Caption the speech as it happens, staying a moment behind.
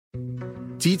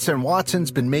Dietz and Watson's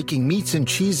been making meats and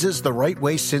cheeses the right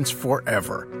way since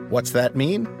forever. What's that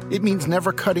mean? It means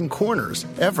never cutting corners,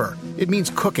 ever. It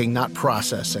means cooking, not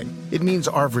processing. It means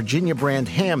our Virginia brand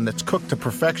ham that's cooked to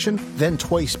perfection, then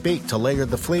twice baked to layer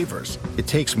the flavors. It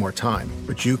takes more time,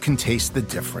 but you can taste the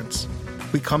difference.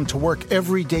 We come to work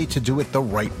every day to do it the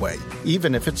right way,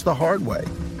 even if it's the hard way.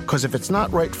 Because if it's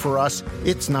not right for us,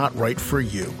 it's not right for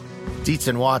you. Dietz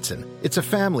and Watson, it's a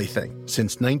family thing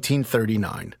since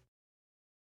 1939.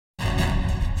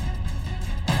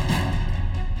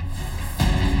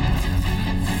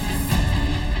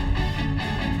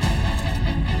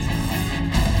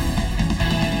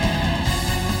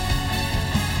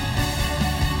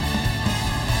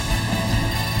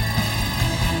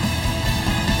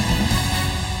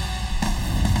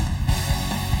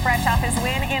 Fresh off his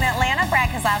win in Atlanta, Brad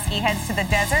Keselowski heads to the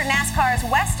desert. NASCAR's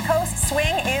West Coast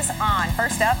swing is on.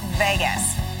 First up,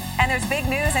 Vegas. And there's big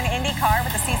news in IndyCar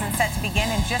with the season set to begin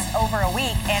in just over a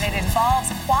week, and it involves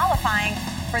qualifying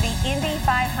for the Indy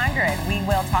 500. We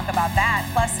will talk about that.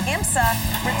 Plus, IMSA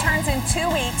returns in 2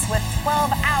 weeks with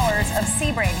 12 hours of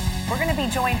Sebring. We're going to be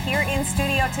joined here in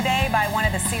studio today by one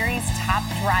of the series' top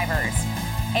drivers.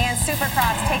 And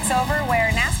Supercross takes over where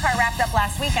NASCAR wrapped up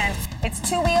last weekend. It's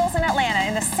two wheels in Atlanta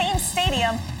in the same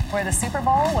stadium where the Super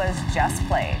Bowl was just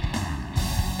played.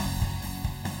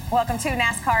 Welcome to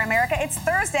NASCAR America. It's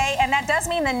Thursday, and that does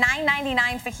mean the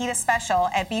 $9.99 fajita special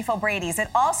at Beef O'Brady's. It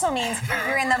also means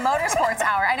you're in the Motorsports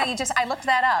Hour. I know I looked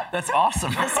that up. That's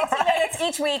awesome. The 60 minutes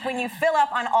each week when you fill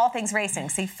up on all things racing.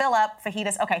 So you fill up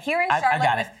fajitas. Okay, here in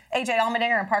Charlotte with AJ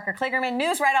Allmendinger and Parker Kligerman.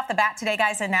 News right off the bat today,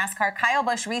 guys, in NASCAR. Kyle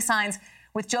Busch re-signs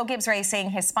with Joe Gibbs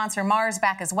Racing, his sponsor Mars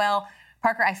back as well.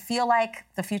 Parker, I feel like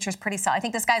the future's pretty solid. I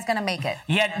think this guy's going to make it.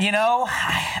 Yeah, you know,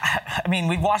 I mean,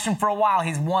 we've watched him for a while.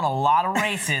 He's won a lot of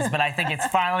races, but I think it's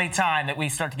finally time that we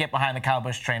start to get behind the Kyle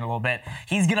Busch train a little bit.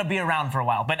 He's going to be around for a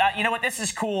while. But you know what? This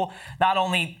is cool. Not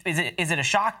only is it a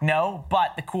shock? No.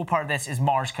 But the cool part of this is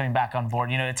Mars coming back on board.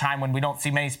 You know, at a time when we don't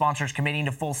see many sponsors committing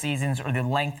to full seasons or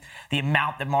the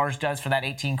amount that Mars does for that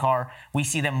 18 car, we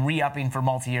see them re-upping for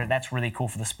multi-year. That's really cool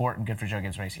for the sport and good for Joe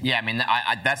Gibbs Racing. Yeah, I mean,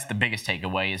 that's the biggest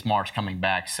takeaway is Mars coming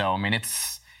back. So, I mean,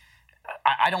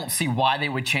 I don't see why they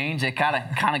would change. They kind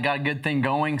of got a good thing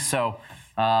going. So,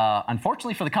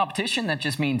 unfortunately for the competition, that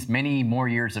just means many more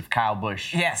years of Kyle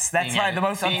Busch. Yes, that's probably the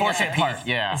most unfortunate part.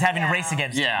 Yeah. Is having to race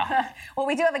against him. Well,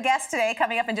 we do have a guest today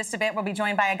coming up in just a bit. We'll be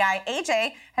joined by a guy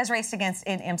AJ has raced against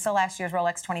in IMSA. Last year's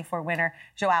Rolex 24 winner,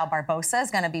 Joao Barbosa,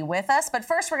 is going to be with us. But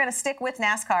first, we're going to stick with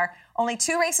NASCAR. Only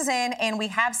 2 races in, and we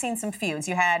have seen some feuds.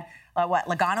 You had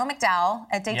Logano McDowell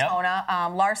at Daytona,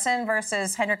 Larson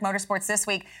versus Hendrick Motorsports this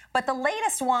week. But the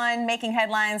latest one making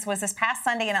headlines was this past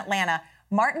Sunday in Atlanta,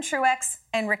 Martin Truex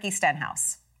and Ricky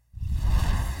Stenhouse.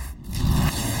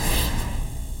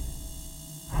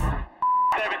 17,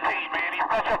 man, he's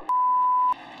such a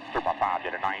through my 5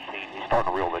 did a 19. He's starting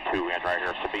to reel the 2 in right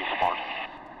here, so be smart.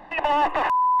 Him off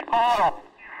the bottom.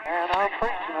 And I'm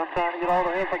preaching. I'm trying to get all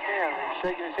the help I can. He's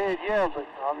shaking his head, yeah, but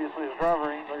obviously the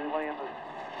driver ain't really laying the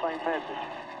same message.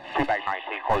 2 back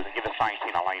 19, closing. Give us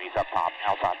 19 on lane. He's up top,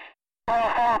 outside.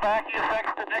 Well, far back, he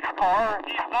affects the next car.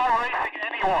 He's not racing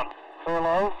anyone. Clear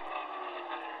low.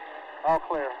 All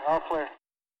clear. All clear.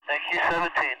 Thank you,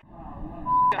 17.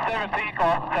 17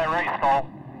 call that race call.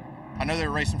 I know they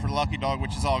were racing for the Lucky Dog,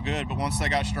 which is all good, but once they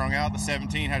got strung out, the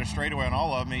 17 had a straightaway on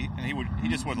all of me, and he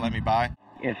just wouldn't let me by.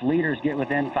 If leaders get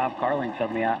within 5 car lengths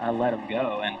of me, I let them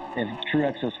go. And if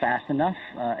Truex was fast enough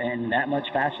and that much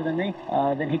faster than me,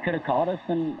 then he could have caught us.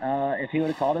 And if he would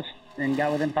have caught us and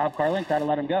got within 5 car lengths, I'd have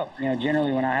let him go. You know,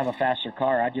 generally when I have a faster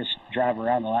car, I just drive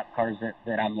around the lap cars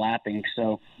that I'm lapping.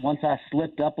 So once I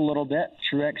slipped up a little bit,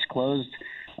 Truex closed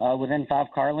within 5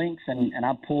 car lengths, and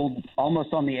I pulled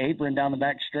almost on the apron down the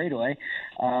back straightaway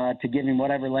to give him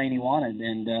whatever lane he wanted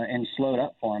and slowed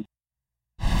up for him.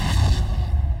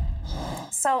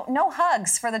 So no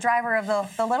hugs for the driver of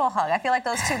the little hug. I feel like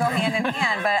those two go hand in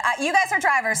hand. But you guys are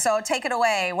drivers, so take it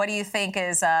away. What do you think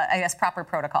is, I guess, proper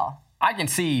protocol? I can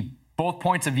see both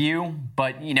points of view,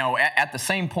 but, you know, at the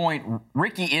same point,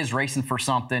 Ricky is racing for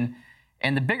something.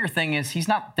 And the bigger thing is he's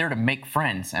not there to make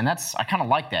friends. And I kind of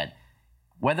like that.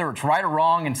 Whether it's right or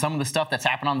wrong and some of the stuff that's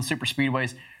happened on the super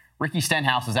speedways, Ricky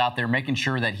Stenhouse is out there making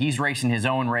sure that he's racing his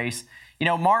own race. You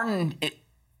know, Martin,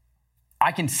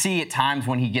 I can see at times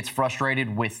when he gets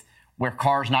frustrated with where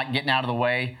cars not getting out of the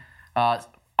way.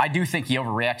 I do think he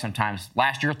overreacts sometimes.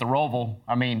 Last year at the Roval,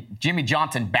 I mean, Jimmy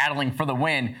Johnson battling for the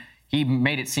win, he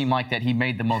made it seem like that he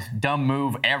made the most dumb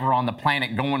move ever on the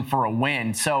planet going for a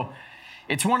win. So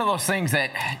it's one of those things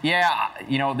that, yeah,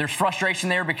 you know, there's frustration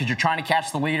there because you're trying to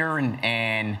catch the leader,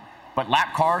 but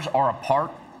lap cars are a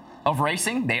part of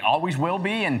racing. They always will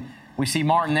be, and we see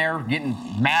Martin there getting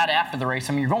mad after the race.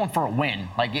 I mean, you're going for a win.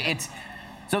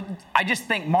 So I just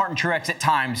think Martin Truex at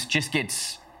times just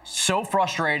gets so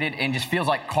frustrated and just feels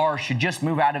like cars should just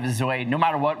move out of his way no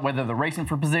matter what, whether they're racing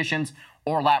for positions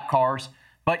or lap cars.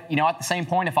 But, at the same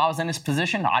point, if I was in this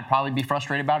position, I'd probably be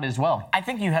frustrated about it as well. I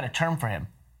think you had a term for him.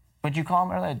 Would you call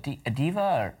him earlier a diva?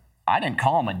 Or? I didn't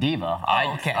call him a diva.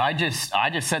 Okay. I just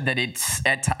said that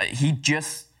he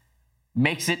just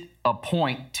makes it a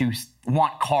point to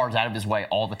want cars out of his way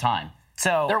all the time.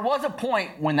 So there was a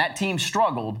point when that team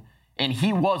struggled, and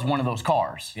he was one of those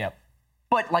cars. Yep.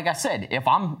 But like I said, if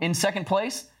I'm in second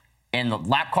place and the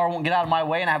lap car won't get out of my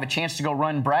way and I have a chance to go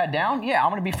run Brad down, I'm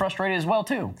going to be frustrated as well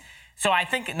too. So I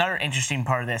think another interesting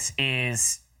part of this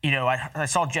is, I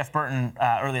saw Jeff Burton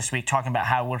earlier this week talking about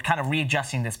how we're kind of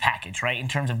readjusting this package, right, in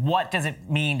terms of what does it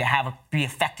mean to be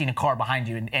affecting a car behind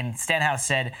you. And Stenhouse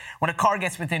said, when a car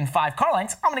gets within 5 car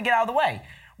lengths, I'm going to get out of the way.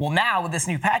 Well, now with this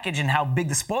new package and how big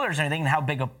the spoilers and everything and how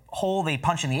big a hole they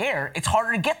punch in the air, it's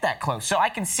harder to get that close. So I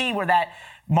can see where that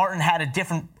Martin had a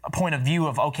different point of view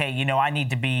of, okay,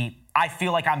 I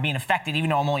feel like I'm being affected even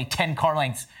though I'm only 10 car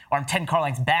lengths or I'm 10 car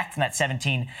lengths back from that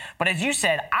 17. But as you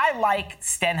said, I like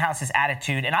Stenhouse's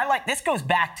attitude, and this goes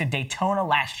back to Daytona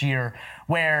last year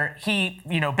where he,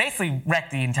 basically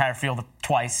wrecked the entire field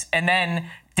twice and then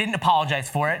didn't apologize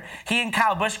for it. He and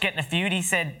Kyle Busch getting a feud. He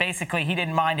said basically he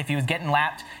didn't mind if he was getting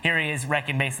lapped. Here he is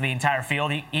wrecking basically the entire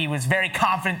field. He was very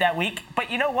confident that week.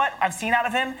 But you know what I've seen out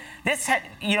of him?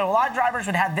 A lot of drivers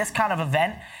would have this kind of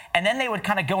event, and then they would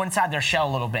kind of go inside their shell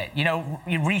a little bit.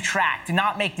 You retract,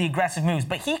 not make the aggressive moves.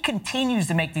 But he continues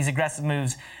to make these aggressive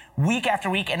moves week after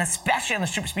week, and especially on the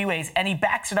super speedways, and he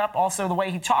backs it up also the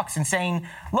way he talks and saying,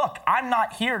 look, I'm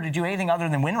not here to do anything other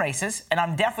than win races, and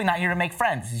I'm definitely not here to make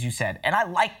friends, as you said. And I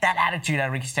like that attitude out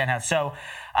of Ricky Stenhouse. So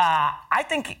I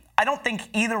don't think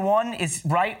either one is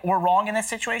right or wrong in this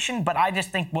situation, but I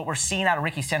just think what we're seeing out of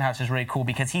Ricky Stenhouse is really cool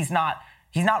because he's not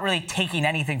really taking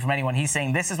anything from anyone. He's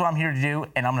saying, this is what I'm here to do,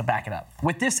 and I'm going to back it up.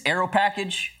 With this aero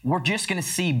package, we're just going to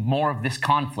see more of this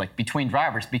conflict between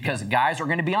drivers because guys are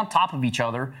going to be on top of each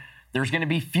other. There's going to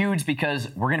be feuds because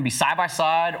we're going to be side by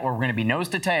side or we're going to be nose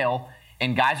to tail,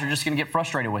 and guys are just going to get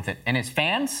frustrated with it. And as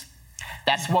fans,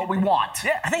 that's what we want.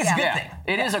 Yeah, I think it's a good thing.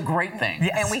 It is a great thing.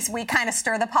 Yes. And we kind of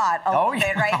stir the pot a little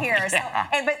bit right here. Yeah.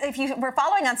 But if you were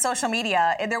following on social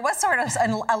media, there was sort of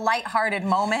a lighthearted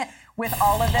moment with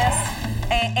all of this.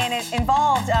 And it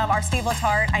involved our Steve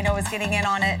Letarte, I know, was getting in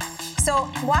on it.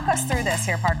 So walk us through this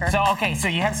here, Parker. So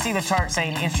you have Steve Letarte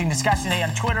saying, interesting discussion today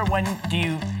on Twitter, when do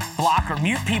you block or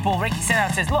mute people? Ricky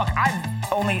Stenhouse says, look,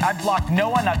 I've blocked no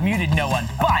one, I've muted no one.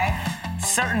 But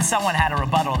certain someone had a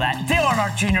rebuttal of that. Dale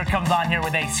Earnhardt Jr. comes on here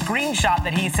with a screenshot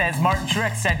that he says Martin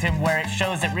Truex sent him where it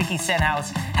shows that Ricky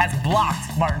Stenhouse has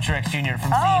blocked Martin Truex Jr.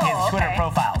 from seeing his Twitter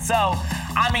profile. So,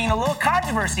 a little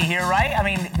controversy here, right?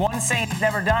 One saying he's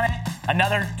never done it.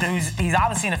 Another he's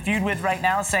obviously in a feud with right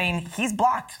now saying he's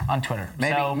blocked on Twitter.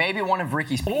 Maybe one of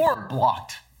Ricky's or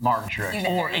blocked Martin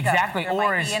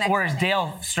Truex. Or is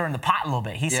Dale stirring the pot a little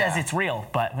bit? He says it's real,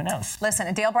 but who knows? Listen,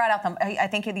 and Dale brought out I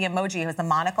think the emoji was the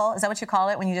monocle. Is that what you call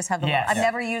it when you just have the? Yes. I've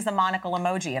never used the monocle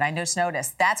emoji, and I just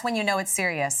noticed that's when you know it's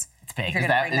serious. It's big. Is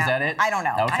that it? I don't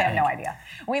know. Okay. I have no idea.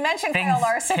 We mentioned Kyle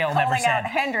Larson calling out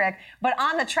Hendrick, but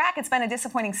on the track, it's been a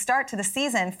disappointing start to the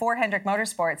season for Hendrick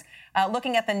Motorsports.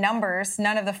 Looking at the numbers,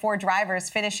 none of the 4 drivers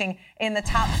finishing in the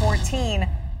top 14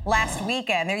 last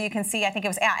weekend. There you can see, I think it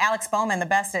was Alex Bowman, the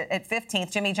best at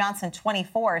 15th, Jimmy Johnson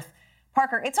 24th.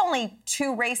 Parker, it's only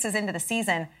 2 races into the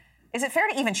season. Is it fair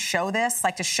to even show this,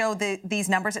 to show these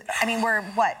numbers?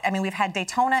 We've had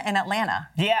Daytona and Atlanta.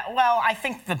 Yeah, well, I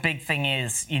think the big thing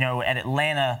is, at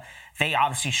Atlanta, they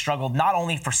obviously struggled not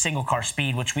only for single car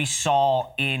speed, which we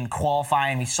saw in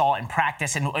qualifying, we saw in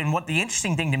practice. And what the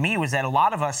interesting thing to me was that a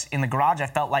lot of us in the garage, I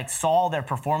felt like, saw their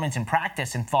performance in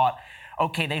practice and thought,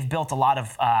 okay, they've built a lot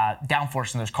of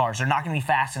downforce in those cars. They're not going to be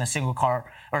fast in a single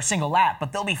car or a single lap,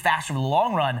 but they'll be faster for the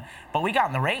long run. But we got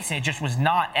in the race, and it just was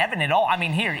not evident at all.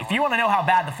 Here, if you want to know how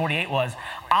bad the 48 was,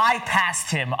 I passed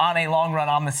him on a long run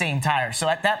on the same tire. So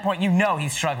at that point,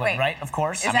 he's struggling, right? Of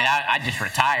course. I just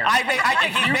retire. I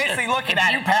think he's basically looking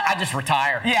at it. I just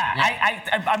retire. Yeah.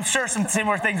 I'm sure some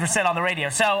similar things were said on the radio.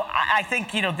 So I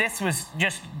think, this was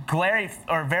just glaring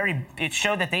it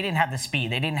showed that they didn't have the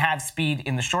speed. They didn't have speed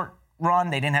in the short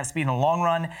run. They didn't have speed in the long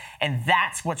run. And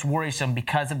that's what's worrisome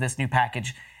because of this new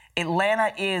package.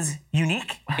 Atlanta is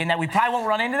unique in that we probably won't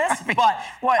run into this, but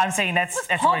I'm saying that's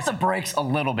pump worrisome. The brakes a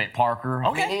little bit, Parker.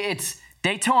 Okay. It's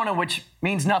Daytona, which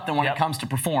means nothing when it comes to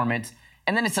performance.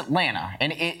 And then it's Atlanta.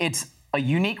 And it's a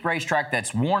unique racetrack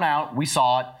that's worn out. We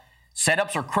saw it.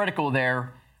 Setups are critical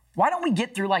there. why don't we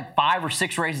get through like 5 or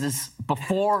 6 races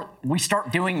before we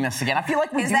start doing this again? I feel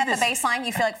like we Is do that this. The baseline?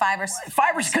 You feel like 5 or 6?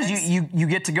 5 or 6 because you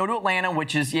get to go to Atlanta,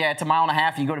 which is, it's a mile and a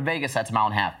half. You go to Vegas, that's a mile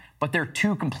and a half. But they're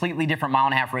 2 completely different mile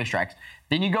and a half racetracks.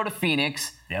 Then you go to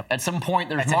Phoenix. Yep. At some point,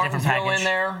 there's That's a different Martinsville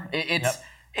package. in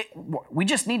there. We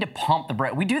just need to pump the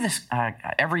bread. We do this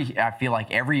I feel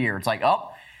like every year. It's like,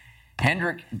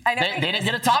 Hendrick, they didn't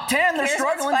get a top 10. They're Here's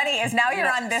struggling. What's funny is now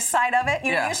you're on this side of it.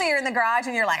 Usually you're in the garage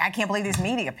and you're like, I can't believe these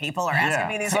media people are asking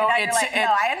me these. So Now you're like, no,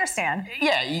 I understand.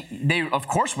 Yeah, they of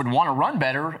course would want to run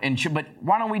better, but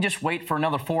why don't we just wait for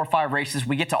another 4 or 5 races?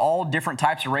 We get to all different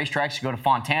types of racetracks. You go to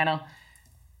Fontana.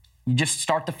 You just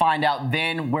start to find out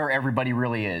then where everybody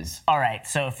really is. All right.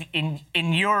 So if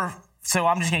so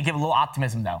I'm just going to give a little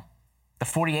optimism though. The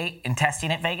 48 in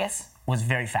testing at Vegas was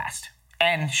very fast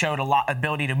and showed a lot of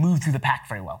ability to move through the pack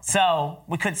very well. So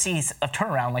we could see a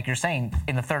turnaround, like you're saying,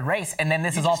 in the 3rd race, and then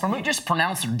this is all for me. You just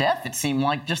pronounced their death. It seemed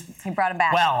like He brought him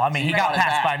back. Well, I mean, he got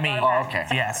passed by me. Oh, okay.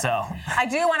 Yeah, so. I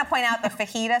do want to point out the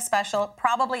fajita special,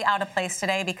 probably out of place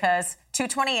today because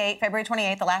February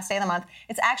 28th, the last day of the month,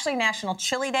 it's actually National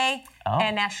Chili Day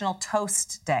and National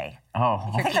Toast Day.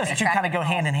 Oh, I think those two kind of go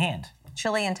hand in hand.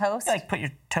 Chili and toast? You like put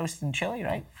your toast in chili,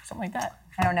 right? Something like that.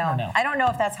 I don't know. I don't know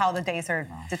if that's how the days are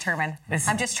determined.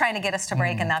 I'm just trying to get us to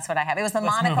break, and that's what I have. It was the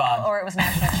Monaco or it was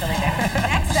National Chili Day.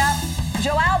 Next up,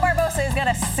 Joao Barbosa is going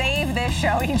to save this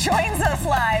show. He joins us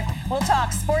live. We'll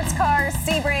talk sports cars,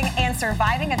 Sebring, and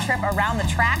surviving a trip around the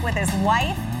track with his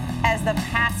wife as the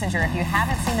passenger. If you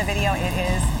haven't seen the video, it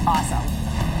is awesome.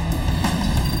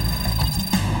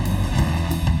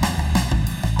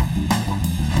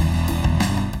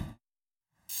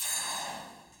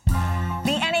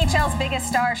 NHL's biggest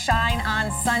stars shine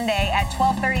on Sunday at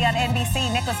 12:30 on NBC.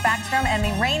 Nicklas Backstrom and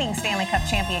the reigning Stanley Cup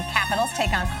champion Capitals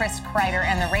take on Chris Kreider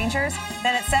and the Rangers.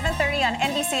 Then at 7:30 on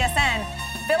NBCSN,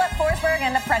 Philip Forsberg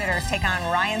and the Predators take on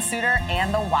Ryan Suter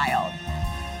and the Wild.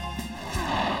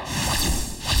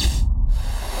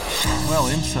 Well,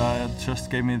 IMSA just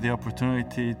gave me the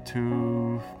opportunity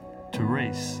to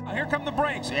race. Here come the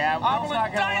brakes. Yeah,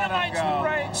 Hovland dynamites the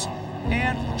brakes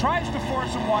and tries to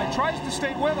force him wide, tries to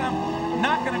stay with him.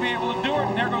 Not going to be able to do it.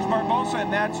 And there goes Barbosa,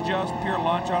 and that's just pure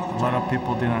launch out of the track. A lot of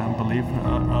people didn't believe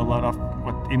a lot of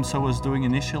what IMSA was doing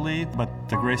initially, but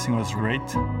the racing was great.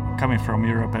 Coming from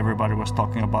Europe, everybody was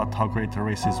talking about how great the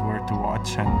races were to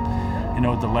watch, and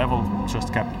the level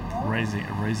just kept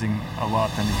raising a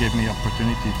lot, and it gave me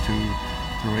opportunity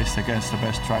to race against the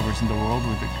best drivers in the world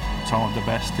with some of the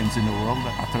best teams in the world.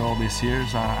 After all these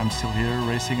years, I'm still here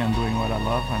racing and doing what I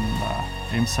love,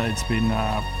 and IMSA, it's been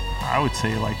I would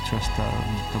say just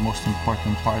the most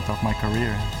important part of my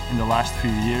career. In the last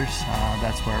few years,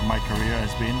 that's where my career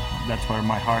has been. That's where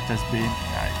my heart has been.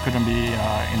 I couldn't be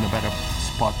in a better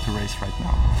spot to race right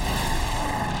now.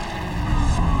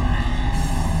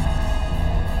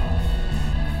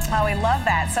 Oh, we love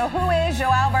that. So who is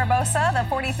Joao Barbosa? The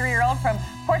 43-year-old from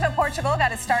Porto, Portugal,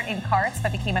 got his start in karts,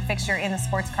 but became a fixture in the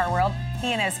sports car world.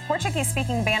 He and his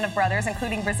Portuguese-speaking band of brothers,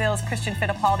 including Brazil's Christian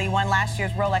Fittipaldi, won last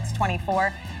year's Rolex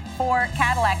 24 for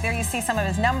Cadillac. There you see some of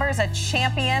his numbers, a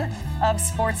champion of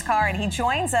sports car, and he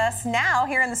joins us now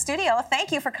here in the studio.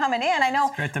 Thank you for coming in. I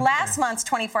know last month's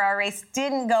 24-hour race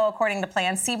didn't go according to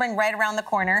plan. Sebring right around the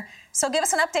corner. So give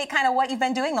us an update, kind of what you've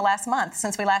been doing the last month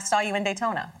since we last saw you in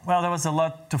Daytona. Well, there was a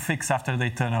lot to fix after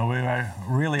Daytona. We were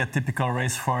really a typical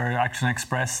race for Action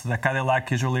Express. The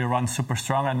Cadillac usually runs super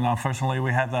strong, and unfortunately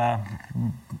we had a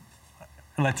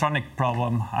electronic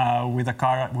problem with the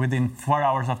car within 4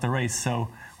 hours of the race. So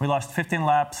we lost 15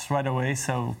 laps right away.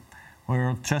 So we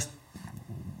were just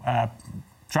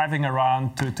driving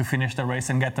around to finish the race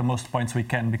and get the most points we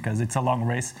can, because it's a long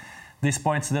race. These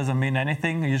points doesn't mean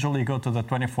anything. Usually you go to the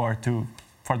 24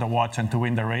 for the watch and to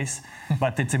win the race,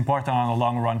 but it's important on a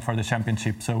long run for the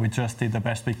championship. So we just did the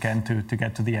best we can to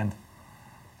get to the end.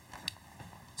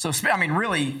 So,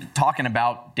 really talking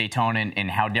about Daytona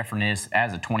and how different it is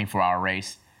as a 24-hour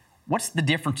race, what's the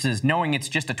differences knowing it's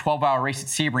just a 12-hour race at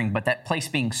Sebring, but that place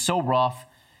being so rough,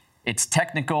 it's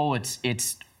technical,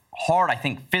 it's hard, I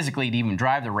think, physically to even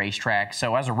drive the racetrack.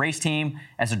 So as a race team,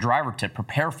 as a driver to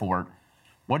prepare for it,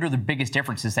 what are the biggest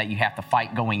differences that you have to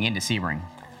fight going into Sebring?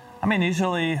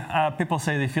 Usually people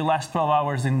say that if you last 12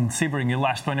 hours in Sebring, you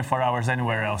last 24 hours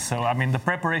anywhere else. So, the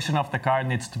preparation of the car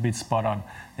needs to be spot on.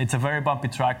 It's a very bumpy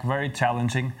track, very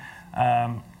challenging.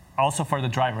 Also for the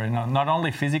driver, not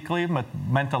only physically, but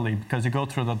mentally, because you go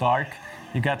through the dark,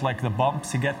 you get the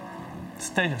bumps,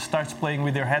 starts playing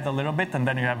with your head a little bit, and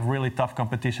then you have really tough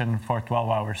competition for 12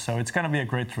 hours. So it's going to be a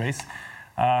great race.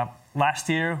 Last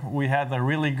year, we had a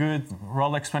really good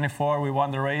Rolex 24. We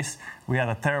won the race. We had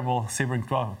a terrible Sebring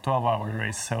 12-hour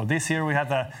race. So this year, we had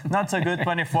a not-so-good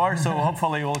 24, so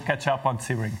hopefully we'll catch up on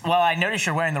Sebring. Well, I noticed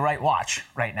you're wearing the right watch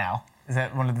right now. Is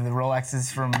that one of the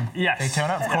Rolexes from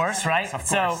Daytona? Of course, right? Of course.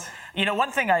 So,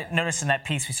 one thing I noticed in that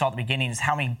piece we saw at the beginning is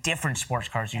how many different sports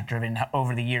cars you've driven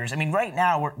over the years. I mean, right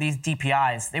now, these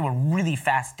DPIs, they were really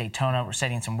fast at Daytona. We're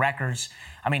setting some records.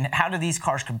 I mean, how do these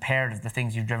cars compare to the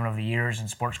things you've driven over the years in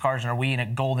sports cars? And are we in a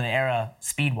golden era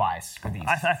speed-wise for these?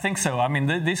 I think so. I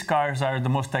mean, these cars are the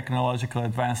most technologically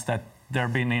advanced that there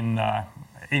have been in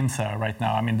IMSA right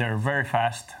now. I mean, they're very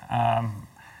fast.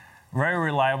 Very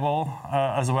reliable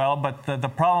as well, but the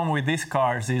problem with these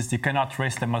cars is you cannot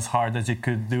race them as hard as you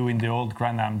could do in the old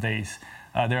Grand Am days.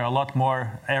 They're a lot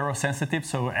more aero sensitive,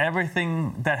 so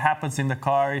everything that happens in the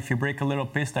car, if you break a little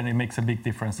piston, it makes a big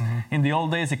difference. Mm-hmm. In the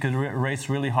old days, you could race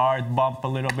really hard, bump a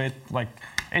little bit, like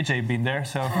AJ been there,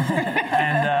 so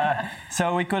and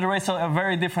so we could race a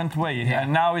very different way. Yeah.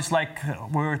 And now it's like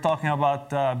we were talking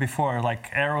about before, like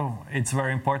aero, it's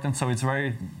very important, so it's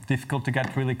very difficult to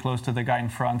get really close to the guy in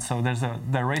front. So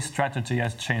the race strategy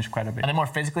has changed quite a bit. Are they more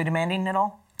physically demanding at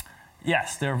all?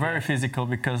 Yes, they're very physical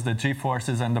because the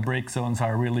G-forces and the brake zones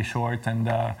are really short, and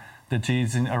the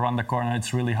G's around the corner,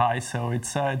 it's really high. So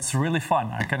it's really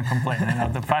fun. I can't complain.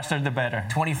 The faster, the better.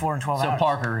 24 and 12 hours. So,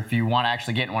 Parker, if you want to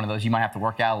actually get in one of those, you might have to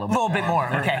work out a little bit more.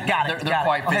 Okay, got it. They're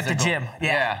quite I'll physical. hit the gym.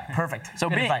 Yeah. Perfect.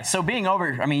 So being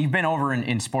over, I mean, you've been over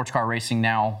in sports car racing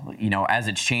now, as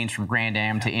it's changed from Grand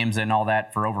Am to IMSA and all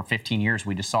that for over 15 years,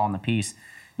 we just saw in the piece.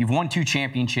 You've won 2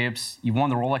 championships. You've won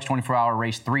the Rolex 24-hour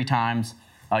race 3 times.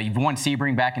 You've won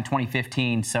Sebring back in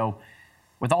 2015. So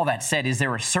with all that said, is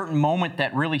there a certain moment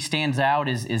that really stands out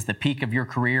is the peak of your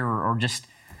career, or just,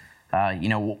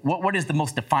 what is the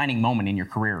most defining moment in your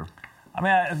career? I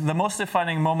mean, the most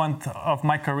defining moment of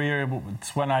my career was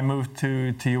when I moved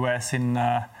to US and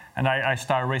I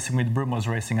started racing with Brumos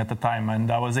Racing at the time, and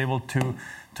I was able to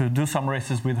do some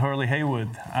races with Hurley Haywood.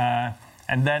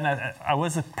 And then I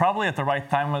was probably at the right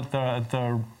time at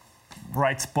the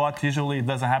right spot. Usually it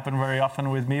doesn't happen very often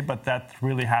with me, but that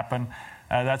really happened.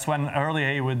 That's when Hurley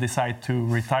Haywood decided to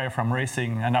retire from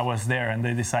racing, and I was there, and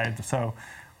they decided, so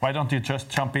why don't you just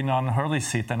jump in on Hurley's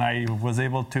seat? And I was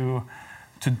able to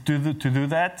do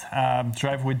that,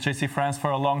 drive with JC France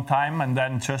for a long time, and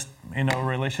then just,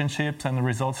 relationships and the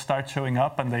results start showing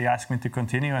up, and they asked me to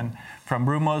continue. And from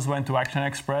Brumos went to Action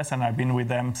Express, and I've been with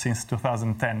them since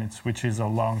 2010, which is a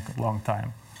long, long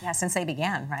time. Yeah, since they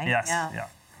began, right? Yes, yeah.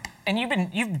 And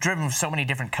you've driven with so many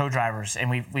different co-drivers, and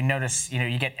we notice,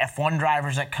 you get F1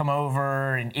 drivers that come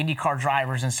over and IndyCar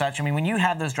drivers and such. I mean, when you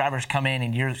have those drivers come in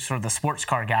and you're sort of the sports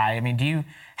car guy, I mean, do you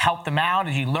help them out?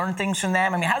 Do you learn things from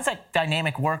them? I mean, how does that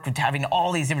dynamic work with having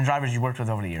all these different drivers you worked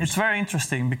with over the years? It's very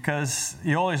interesting because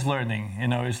you're always learning.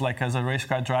 It's like as a race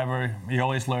car driver, you're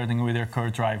always learning with your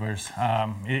co-drivers.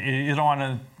 You don't want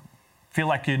to feel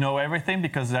like you know everything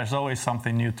because there's always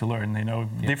something new to learn.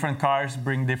 Different cars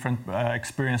bring different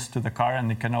experience to the car, and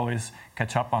you can always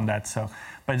catch up on that. So,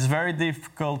 but it's very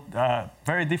difficult,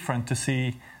 very different to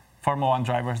see Formula One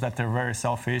drivers that they're very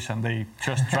selfish and they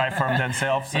just drive for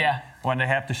themselves. Yeah. When they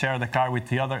have to share the car with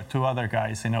the 2 other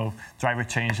guys, driver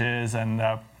changes and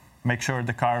make sure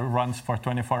the car runs for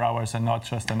 24 hours and not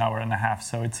just an hour and a half.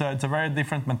 So it's a very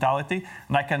different mentality,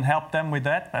 and I can help them with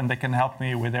that, and they can help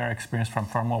me with their experience from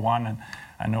Formula One, and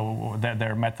I know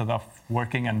their method of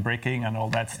working and braking and all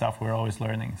that stuff. We're always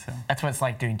learning. So that's what it's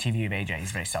like doing TV with AJ.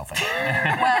 He's very selfish.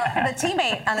 Well, on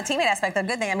the teammate aspect, the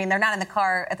good thing, I mean, they're not in the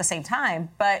car at the same time,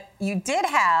 but you did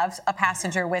have a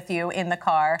passenger with you in the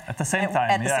car at the same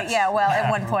time. Yes.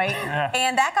 At one point,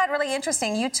 and that got really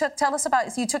interesting. You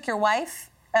took your wife.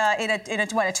 In a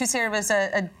 2-series was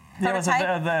a prototype? It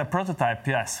was the prototype,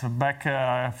 yes. Back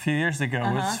a few years ago,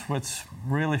 was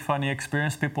really funny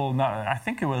experience. I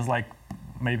think it was like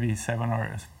maybe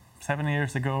 7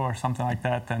 years ago or something like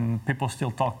that, and people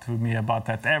still talk to me about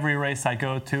that. Every race I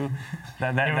go to,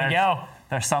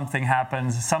 there's something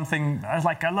happens. I was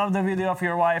like, I love the video of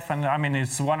your wife, and I mean,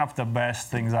 it's one of the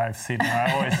best things I've seen.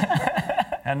 I always.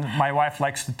 And my wife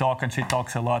likes to talk, and she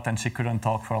talks a lot, and she couldn't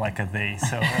talk for like a day.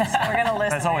 So we're going to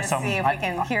listen and see if we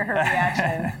can hear her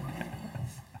reaction.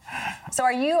 So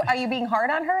are you being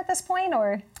hard on her at this point,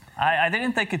 or? I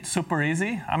didn't take it super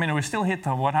easy. I mean, we still hit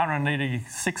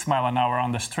 186 mile an hour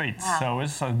on the streets. Wow. So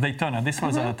it's Daytona. This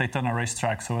was a Daytona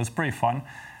racetrack, so it was pretty fun.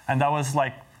 And that was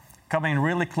like coming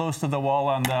really close to the wall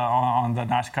on the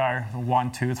NASCAR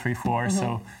 1, 2, 3, 4.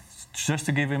 So just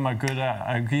to give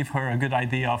her a good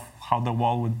idea of how the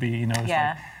wall would be, Like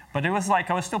But it was like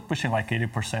I was still pushing like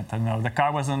 80%. I know the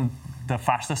car wasn't the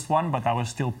fastest one, but I was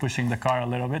still pushing the car a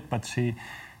little bit. But she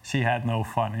had no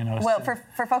fun, you know. Well,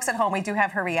 for folks at home, we do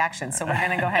have her reaction, so we're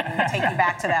going to go ahead and take you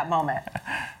back to that moment.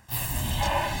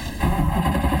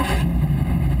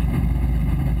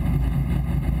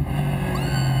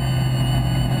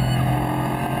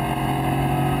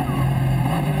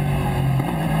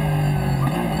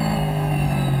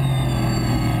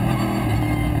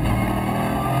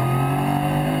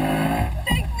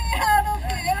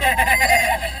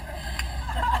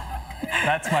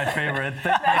 That's my favorite. Take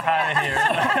me out of here.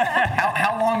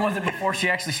 How long was it before she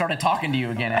actually started talking to you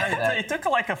again after that? It took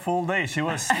like a full day. She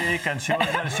was sick and she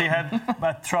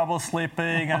had trouble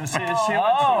sleeping and she went through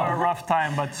a rough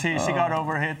time, but she got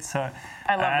over it. So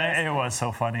I love this. It was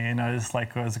so funny, you know.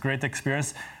 It was a great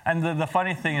experience. And the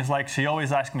funny thing is, like, she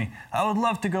always asked me, I would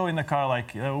love to go in the car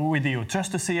like with you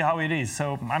just to see how it is.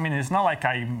 So I mean, it's not like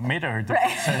I made her do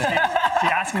it. So she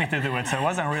asked me to do it, so it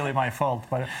wasn't really my fault,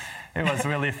 but. It was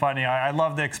really funny. I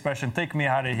love the expression, take me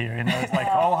out of here. You know, it's like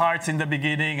all hearts in the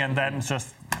beginning and then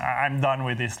just, I'm done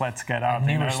with this, let's get out.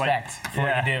 New you know, respect for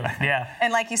what you do. Yeah.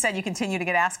 And like you said, you continue to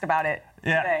get asked about it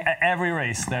today. Every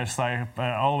race, there's like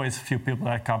always a few people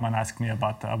that come and ask me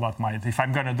about if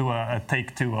I'm going to do a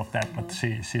take two of that, but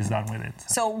she's done with it.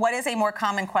 So what is a more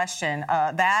common question,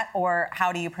 that or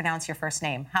how do you pronounce your first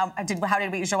name? How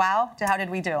did we, Joao? How did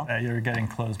we do? You're getting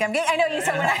close. I know you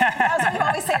said that was what you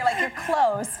always say. You're like, you're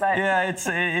close, but. Yeah,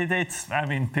 it's. I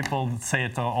mean, people say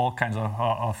it all kinds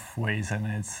of ways, and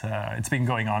it's been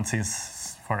going on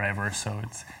since forever. So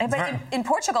it's. But in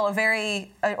Portugal,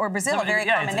 or Brazil, a very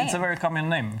common name. It's a very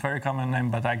common name.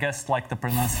 But I guess like the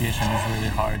pronunciation is really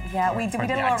hard. Yeah, we did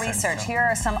a little research. So. Here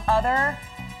are some other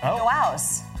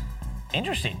Joaos.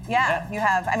 Interesting. Yeah, you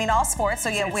have. I mean, all sports. So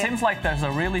yeah, it seems like there's a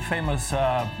really famous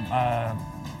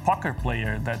poker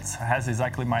player that has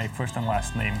exactly my first and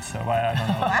last name, so I don't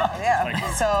know. Wow,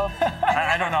 yeah. So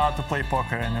I don't know how to play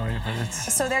poker anyway, but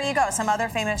it's. So there you go. Some other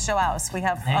famous Joaos. We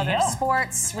have other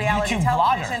sports, reality YouTube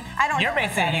television. Blogger. You're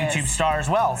basically a YouTube star as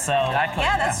well, so. Exactly.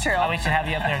 Yeah, that's true. We should have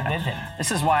you up there to visit.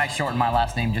 This is why I shortened my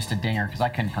last name just to Dinger, because I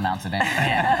couldn't pronounce it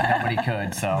anyway. Nobody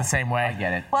could, so. The same way. I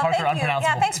get it. Well, thank you.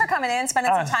 Yeah, thanks for coming in,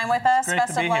 spending some time with us.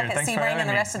 Best of luck at Sebring and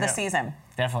the rest of the season.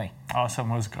 Definitely. Awesome.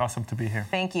 It was awesome to be here.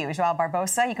 Thank you, Joao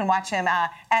Barbosa. You can watch him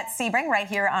at Sebring right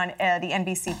here on the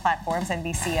NBC platforms,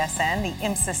 NBCSN, the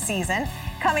IMSA season.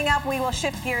 Coming up, we will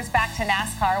shift gears back to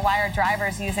NASCAR. Why are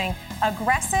drivers using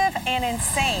aggressive and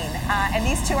insane? And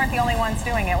these two aren't the only ones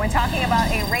doing it. We're talking about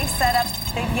a race setup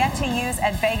they've yet to use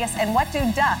at Vegas, and what do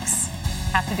ducks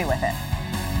have to do with it?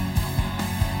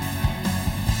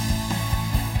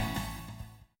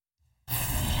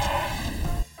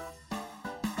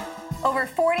 Over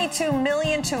 42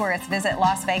 million tourists visit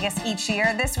Las Vegas each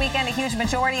year. This weekend, a huge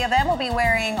majority of them will be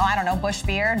wearing, Busch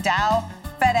Beer, Dow,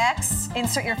 FedEx.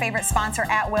 Insert your favorite sponsor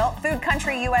at will. Food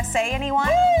Country USA, anyone?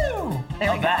 Woo!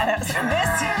 There we go.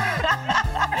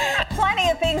 Plenty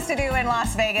of things to do in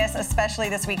Las Vegas, especially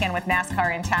this weekend with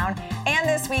NASCAR in town. And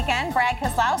this weekend, Brad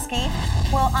Keselowski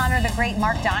will honor the great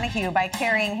Mark Donohue by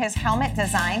carrying his helmet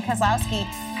design. Keselowski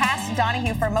passed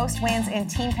Donohue for most wins in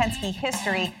Team Penske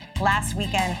history last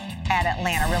weekend at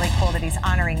Atlanta. Really cool that he's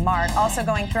honoring Mark. Also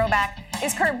going throwback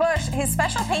is Kurt Busch. His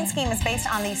special paint scheme is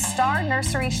based on the Star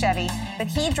Nursery Chevy that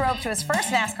he drove to his first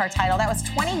NASCAR title. That was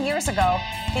 20 years ago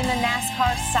in the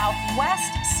NASCAR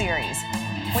Southwest Series,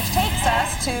 which takes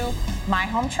us to my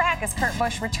home track as Kurt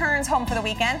Busch returns home for the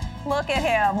weekend. Look at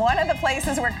him. One of the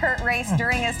places where Kurt raced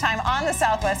during his time on the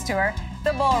Southwest Tour,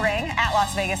 the Bull Ring at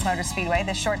Las Vegas Motor Speedway.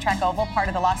 The short track oval, part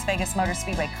of the Las Vegas Motor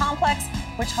Speedway complex,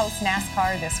 which hosts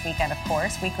NASCAR this weekend, of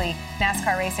course. Weekly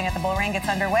NASCAR racing at the Bull Ring gets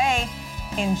underway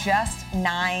in just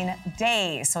 9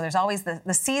 days. So there's always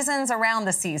the seasons around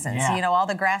the seasons. Yeah. All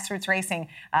the grassroots racing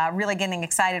really getting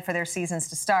excited for their seasons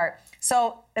to start.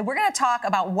 So we're going to talk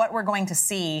about what we're going to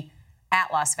see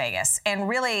at Las Vegas. And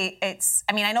really,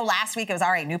 I know last week it was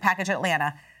all right, new package at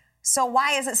Atlanta. So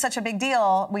why is it such a big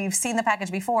deal? We've seen the package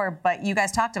before, but you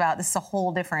guys talked about this is a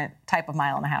whole different type of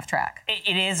mile-and-a-half track.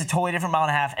 It is a totally different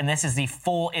mile-and-a-half, and this is the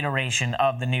full iteration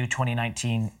of the new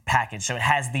 2019 package. So it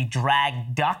has the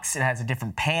drag ducts, it has a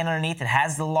different pan underneath, it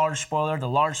has the large spoiler, the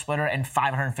large splitter, and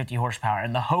 550 horsepower.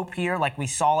 And the hope here, like we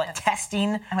saw it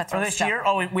testing for this year,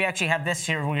 we actually have this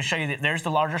here. We're going to show you that there's the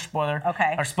larger spoiler,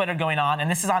 or splitter going on, and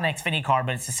this is on an Xfinity car,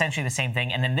 but it's essentially the same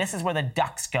thing. And then this is where the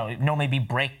ducts go. It'd normally be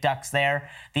brake ducts there.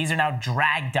 These are now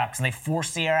drag ducts, and they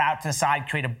force the air out to the side,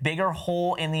 create a bigger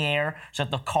hole in the air so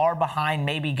that the car behind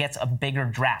maybe gets a bigger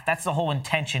draft. That's the whole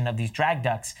intention of these drag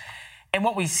ducts. And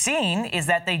what we've seen is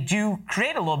that they do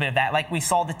create a little bit of that. Like we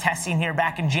saw the testing here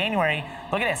back in January.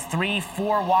 Look at this,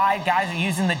 3-4 wide. Guys are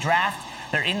using the draft.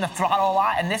 They're in the throttle a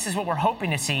lot, and this is what we're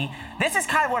hoping to see. This is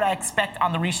kind of what I expect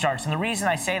on the restarts. And the reason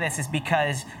I say this is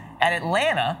because at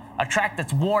Atlanta, a track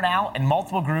that's worn out and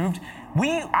multiple grooved,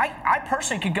 I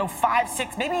personally could go 5,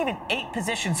 6, maybe even 8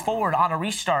 positions forward on a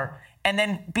restart and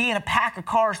then be in a pack of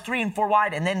cars 3 and 4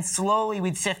 wide, and then slowly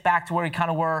we'd sift back to where we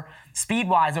kind of were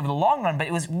speed-wise over the long run. But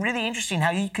it was really interesting how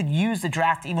you could use the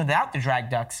draft even without the drag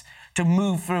ducts to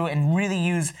move through and really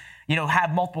use,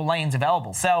 have multiple lanes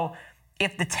available. So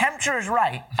if the temperature is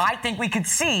right, I think we could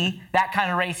see that kind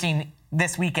of racing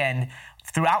this weekend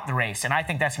throughout the race, and I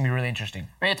think that's going to be really interesting.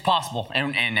 It's possible,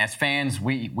 and as fans,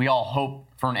 we all hope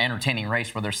for an entertaining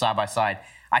race where they're side-by-side.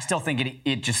 I still think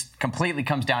it just completely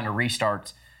comes down to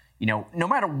restarts. No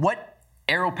matter what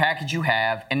aero package you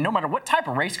have, and no matter what type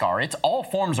of race car, it's all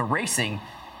forms of racing.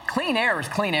 Clean air is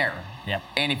clean air. Yep.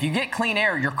 And if you get clean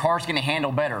air, your car's going to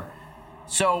handle better.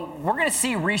 So we're going to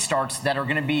see restarts that are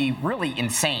going to be really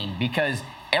insane because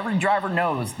every driver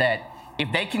knows that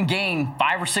if they can gain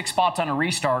 5 or 6 spots on a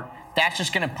restart, that's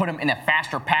just going to put them in a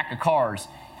faster pack of cars.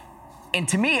 And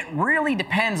to me, it really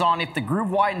depends on if the groove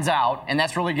widens out, and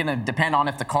that's really going to depend on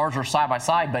if the cars are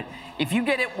side-by-side. But if you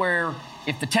get it where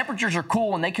if the temperatures are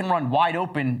cool and they can run wide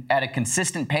open at a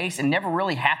consistent pace and never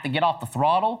really have to get off the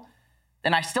throttle,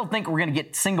 then I still think we're going to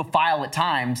get single file at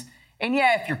times. And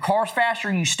yeah, if your car's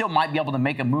faster, you still might be able to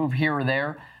make a move here or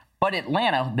there. But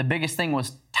Atlanta, the biggest thing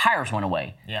was tires went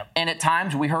away. Yep. And at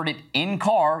times we heard it in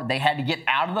car, they had to get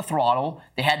out of the throttle,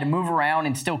 they had to move around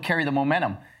and still carry the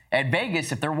momentum. At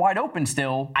Vegas, if they're wide open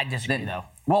still... I disagree, though.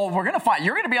 Well, we're going to find...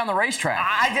 You're going to be on the racetrack.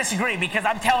 I disagree because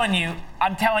I'm telling you,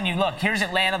 look, here's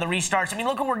Atlanta, the restarts. I mean,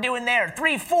 look what we're doing there.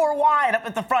 3-4 wide up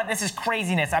at the front. This is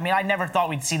craziness. I mean, I never thought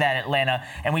we'd see that at Atlanta,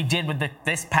 and we did with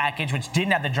this package, which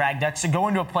didn't have the drag ducts. So go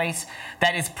into a place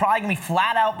that is probably going to be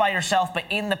flat out by yourself, but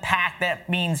in the pack, that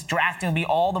means drafting will be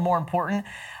all the more important.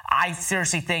 I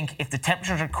seriously think if the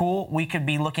temperatures are cool, we could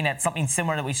be looking at something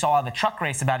similar that we saw at the truck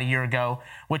race about a year ago,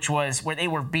 which was where they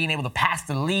were being able to pass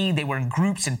the lead. They were in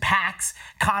groups and packs,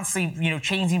 constantly,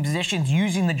 changing positions,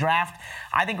 using the draft.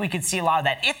 I think we could see a lot of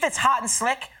that. If it's hot and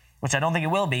slick, which I don't think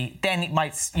it will be, then it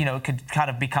might, it could kind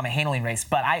of become a handling race.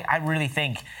 But I really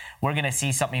think we're going to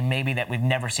see something maybe that we've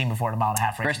never seen before at a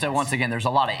mile-and-a-half race. Krista, once again, there's a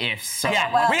lot of ifs. So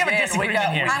yeah, we have a disagreement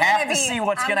here. We have to see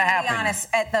what's going to happen. I'm going to be honest.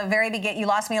 At the very beginning, you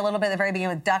lost me a little bit at the very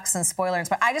beginning with ducks and spoilers.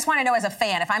 But I just want to know as a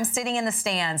fan, if I'm sitting in the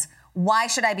stands, why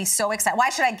should I be so excited? Why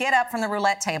should I get up from the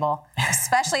roulette table,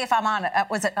 especially if I'm on,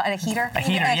 was it a heater? A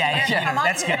heater. I'm on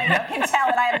that's a heater, good. I can tell,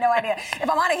 and I have no idea. If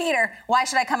I'm on a heater, why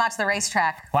should I come out to the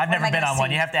racetrack? Well, I've never been on one.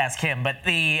 You have to ask him. But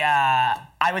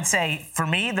I would say, for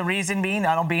me, the reason being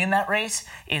I don't be in that race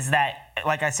is that,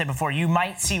 like I said before, you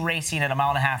might see racing at a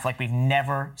mile-and-a-half like we've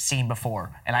never seen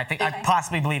before. And I think I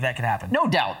possibly believe that could happen. No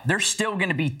doubt. There's still going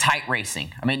to be tight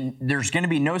racing. I mean, there's going to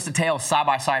be nose-to-tail,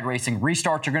 side-by-side racing.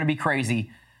 Restarts are going to be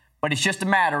crazy. But it's just a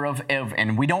matter of,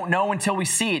 and we don't know until we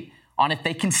see it, on if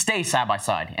they can stay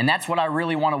side-by-side. And that's what I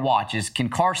really want to watch, is can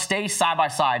cars stay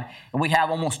side-by-side, and we have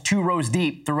almost 2 rows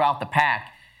deep throughout the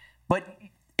pack. But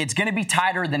it's going to be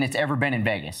tighter than it's ever been in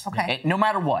Vegas. Okay. No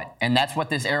matter what. And that's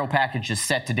what this aero package is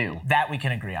set to do. That we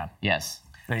can agree on. Yes.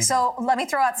 So let me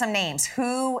throw out some names.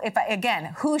 Who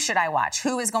should I watch?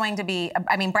 Who is going to be,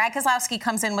 Brad Keselowski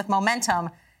comes in with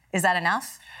momentum. Is that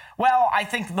enough? Well, I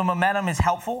think the momentum is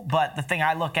helpful, but the thing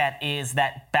I look at is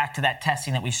that back to that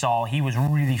testing that we saw, he was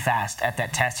really fast at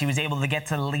that test. He was able to get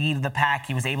to the lead of the pack.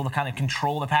 He was able to kind of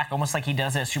control the pack almost like he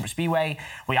does at Super Speedway.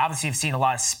 We obviously have seen a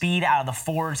lot of speed out of the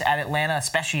Fords at Atlanta,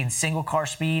 especially in single car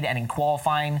speed and in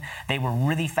qualifying. They were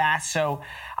really fast. So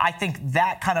I think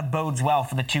that kind of bodes well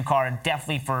for the 2 car and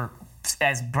definitely for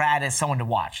as Brad as someone to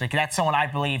watch. Like that's someone I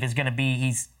believe is going to be,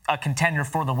 he's a contender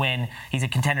for the win. He's a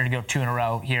contender to go 2 in a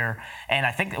row here. And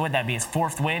I think, would that be his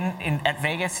 4th win at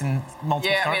Vegas in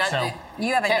multiple starts?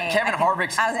 You have a name. Kevin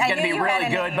Harvick's going to be really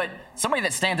good, but somebody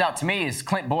that stands out to me is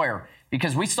Clint Bowyer,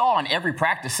 because we saw in every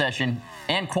practice session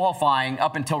and qualifying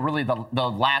up until really the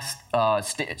last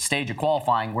stage of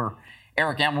qualifying where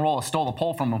Eric Almirola stole the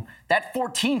pole from him, that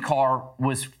 14 car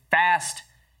was fast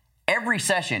every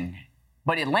session.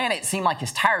 But Atlanta, it seemed like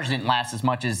his tires didn't last as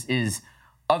much as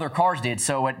other cars did.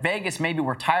 So at Vegas, maybe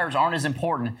where tires aren't as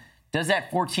important, does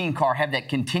that 14 car have that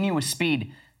continuous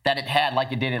speed that it had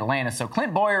like it did at Atlanta? So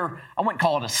Clint Bowyer, I wouldn't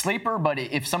call it a sleeper, but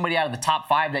if somebody out of the top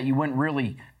 5 that you wouldn't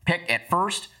really pick at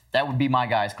first, that would be my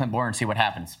guys, Clint Bowyer, and see what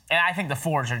happens. And I think the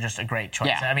Fords are just a great choice.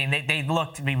 Yeah. I mean, they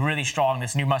look to be really strong.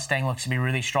 This new Mustang looks to be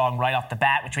really strong right off the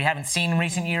bat, which we haven't seen in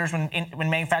recent years when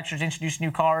manufacturers introduce new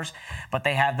cars. But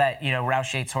they have that,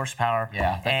 Roush Yates horsepower.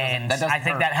 Yeah, I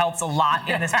think that helps a lot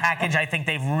in this package. I think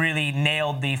they've really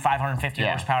nailed the 550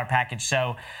 horsepower package.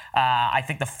 So I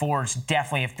think the Fords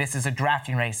definitely, if this is a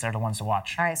drafting race, they're the ones to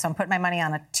watch. All right, so I'm putting my money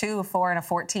on a 2, a 4, and a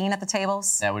 14 at the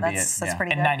tables. That would be it. That's yeah. pretty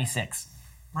good. And 96.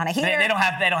 On a heater. They don't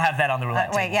have that on the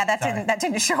roulette wait, table. yeah, that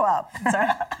didn't show up. Sorry.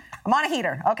 I'm on a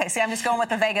heater. Okay, see, I'm just going with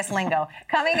the Vegas lingo.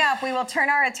 Coming up, we will turn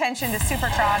our attention to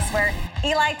Supercross, where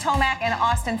Eli Tomac and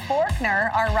Austin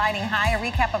Forkner are riding high. A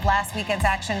recap of last weekend's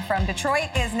action from Detroit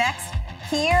is next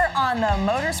here on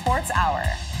the Motorsports Hour.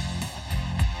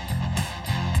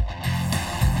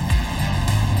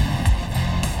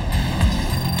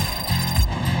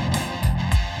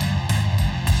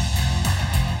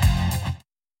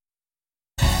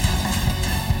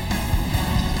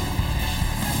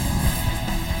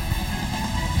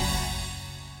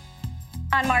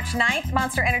 On March 9th,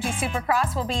 Monster Energy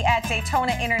Supercross will be at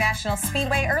Daytona International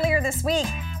Speedway. Earlier this week,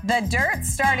 the dirt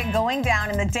started going down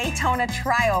in the Daytona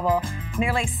Tri-Oval.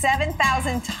 Nearly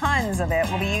 7,000 tons of it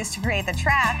will be used to create the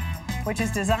track, which is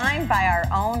designed by our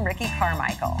own Ricky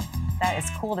Carmichael. That is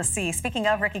cool to see. Speaking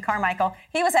of Ricky Carmichael,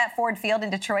 he was at Ford Field in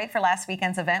Detroit for last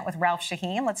weekend's event with Ralph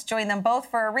Shaheen. Let's join them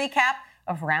both for a recap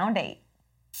of Round 8.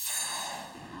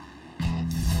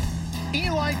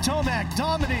 Eli Tomac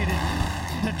dominated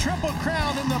the Triple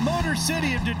Crown in the Motor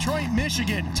City of Detroit,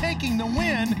 Michigan, taking the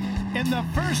win in the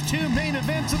first 2 main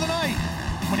events of the night.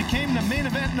 When it came to main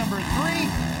event number 3,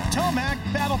 Tomac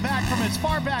battled back from as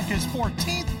far back as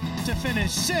 14th to finish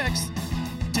 6th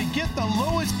to get the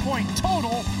lowest point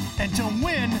total and to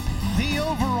win the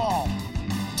overall.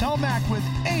 Tomac with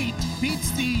 8 beats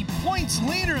the points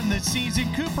leader in this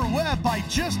season, Cooper Webb, by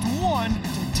just 1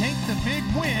 to take the big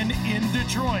win in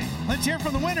Detroit. Let's hear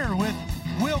from the winner with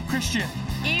Will Christian.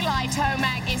 Eli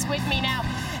Tomac is with me now.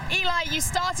 Eli, you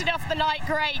started off the night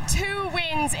great. 2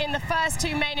 wins in the first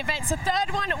 2 main events. The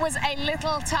third one was a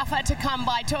little tougher to come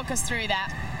by. Talk us through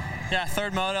that. Yeah,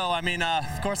 third moto. I mean,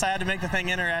 of course, I had to make the thing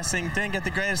interesting. Didn't get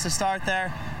the greatest to start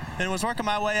there. Then was working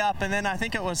my way up, and then I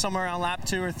think it was somewhere around lap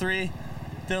 2 or 3.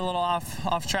 Did a little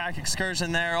off-track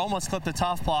excursion there. Almost clipped a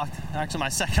tough block. Actually, my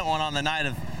second one on the night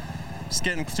of just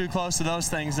getting too close to those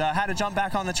things. Had to jump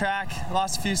back on the track.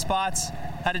 Lost a few spots.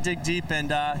 Had to dig deep, and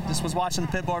just was watching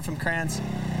the pit board from Kranz.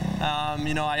 I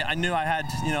knew I had,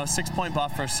 6-point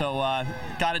buffer, so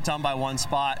got it done by 1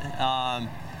 spot.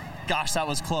 Gosh, that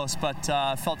was close, but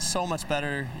felt so much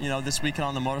better, this weekend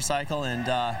on the motorcycle, and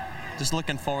just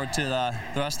looking forward to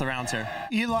the rest of the rounds here.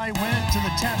 Eli went to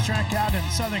the test track out in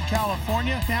Southern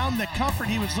California, found the comfort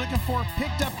he was looking for,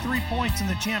 picked up 3 points in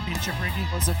the championship, Ricky.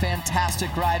 It was a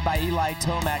fantastic ride by Eli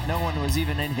Tomac. No one was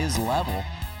even in his level,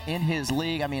 in his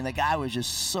league. I mean, the guy was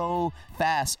just so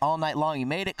fast all night long. He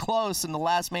made it close in the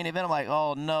last main event. I'm like,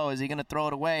 oh no, is he going to throw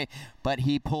it away? But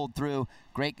he pulled through.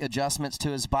 Great adjustments to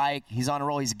his bike. He's on a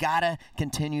roll. He's got to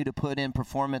continue to put in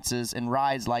performances and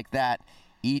rides like that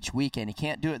each weekend. He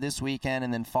can't do it this weekend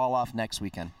and then fall off next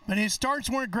weekend. But his starts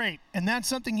weren't great, and that's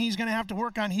something he's going to have to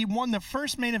work on. He won the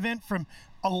first main event from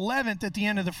 11th at the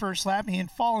end of the first lap. He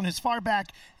had fallen as far back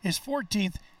as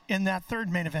 14th in that third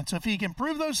main event. So if he can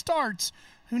improve those starts,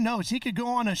 who knows? He could go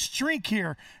on a streak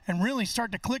here and really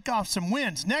start to click off some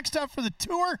wins. Next up for the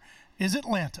tour is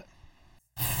Atlanta.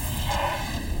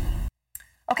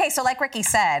 Okay, so like Ricky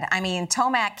said, I mean,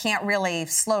 Tomac can't really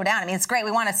slow down. I mean, it's great.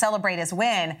 We want to celebrate his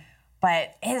win,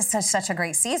 but it is such a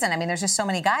great season. I mean, there's just so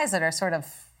many guys that are sort of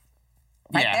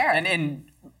right there. And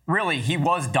really, he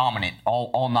was dominant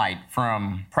all night,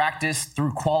 from practice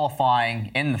through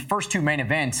qualifying. In the first 2 main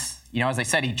events, as I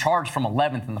said, he charged from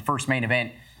 11th in the first main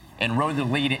event and rode the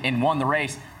lead and won the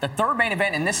race. The third main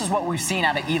event, and this is what we've seen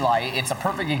out of Eli, it's a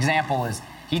perfect example, is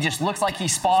he just looks like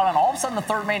he's spot on. All of a sudden, the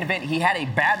third main event, he had a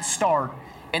bad start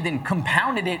and then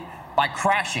compounded it by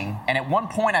crashing. And at one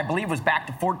point, I believe, was back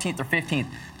to 14th or 15th.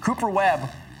 Cooper Webb,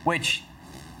 which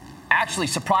actually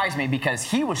surprised me because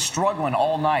he was struggling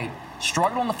all night.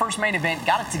 Struggled in the first main event,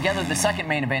 got it together the second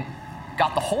main event,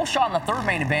 got the whole shot in the third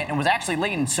main event, and was actually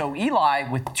leading. So Eli,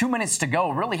 with 2 minutes to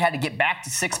go, really had to get back to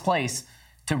 6th place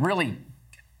to really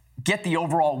get the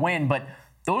overall win. But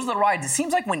those are the rides. It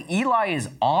seems like when Eli is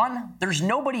on, there's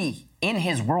nobody in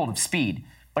his world of speed.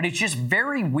 But it's just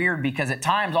very weird because at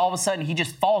times, all of a sudden, he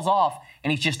just falls off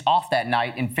and he's just off that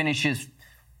night and finishes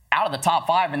out of the top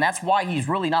 5. And that's why he's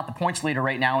really not the points leader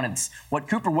right now. And it's what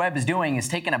Cooper Webb is doing, is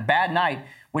taking a bad night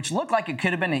which looked like it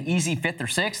could have been an easy 5th or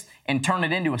 6th, and turned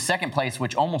it into a 2nd place,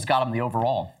 which almost got him the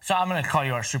overall. So I'm going to call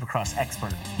you our Supercross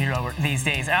expert, these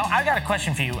days. I got a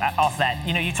question for you off that.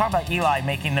 You talk about Eli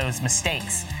making those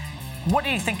mistakes. What do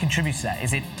you think contributes to that?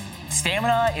 Is it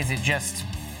stamina? Is it just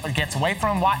gets away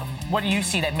from him? What do you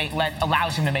see that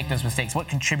allows him to make those mistakes? What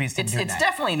contributes to doing that? It's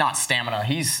definitely not stamina.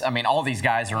 All these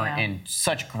guys are in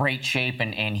such great shape,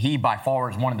 and he by far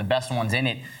is one of the best ones in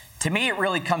it. To me, it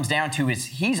really comes down to is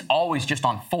he's always just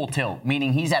on full tilt,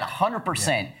 meaning he's at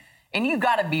 100%. And you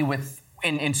got to be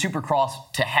in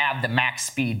Supercross to have the max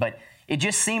speed, but it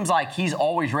just seems like he's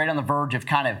always right on the verge of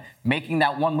kind of making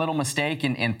that one little mistake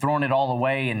and throwing it all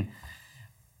away.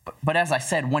 But as I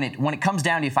said, when it comes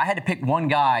down to if I had to pick one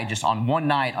guy just on one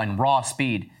night on raw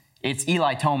speed, it's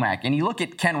Eli Tomac. And you look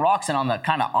at Ken Roczen on the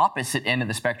kind of opposite end of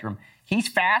the spectrum. He's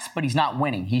fast, but he's not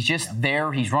winning. He's just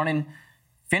there. He's running,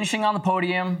 finishing on the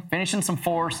podium, finishing some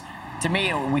fourths. To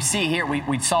me, we see here,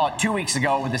 we saw it 2 weeks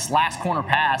ago with this last corner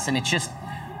pass, and it's just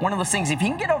one of those things. If he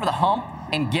can get over the hump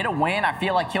and get a win, I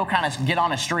feel like he'll kind of get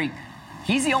on a streak.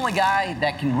 He's the only guy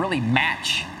that can really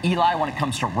match Eli when it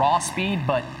comes to raw speed,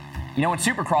 but in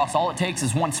Supercross, all it takes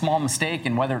is one small mistake,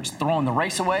 and whether it's throwing the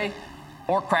race away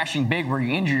or crashing big where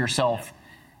you injure yourself,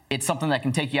 it's something that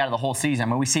can take you out of the whole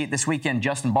season. We see it this weekend.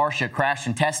 Justin Barcia crashed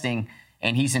in testing,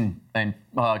 and he's in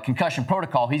concussion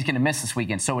protocol. He's going to miss this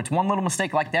weekend. So it's one little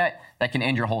mistake like that can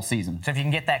end your whole season. So if you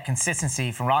can get that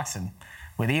consistency from Roczen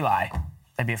with Eli,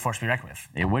 that'd be a force to be reckoned with.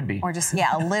 It would be. Or just,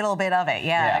 a little bit of it.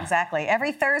 Yeah, exactly.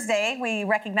 Every Thursday, we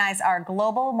recognize our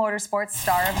Global Motorsports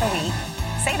Star of the Week.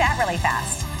 Say that really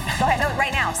fast. Go ahead. No,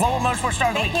 right now. Global Motorsports Star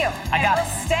of the Week. Thank you. I got it.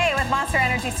 We'll stay with Monster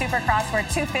Energy Supercross, where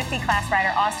 250 class rider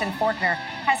Austin Forkner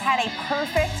has had a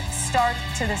perfect start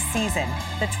to the season.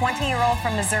 The 20-year-old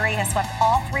from Missouri has swept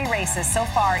all 3 races so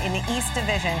far in the East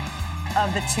Division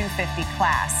of the 250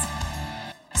 class.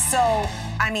 So,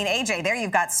 AJ, there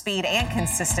you've got speed and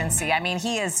consistency.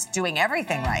 He is doing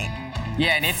everything right.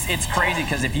 Yeah, and it's crazy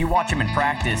because if you watch him in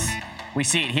practice, we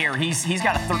see it here. He's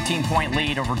got a 13-point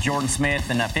lead over Jordan Smith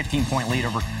and a 15-point lead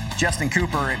over Justin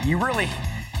Cooper.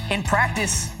 In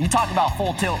practice, you talk about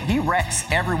full tilt. He wrecks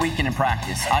every weekend in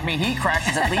practice. He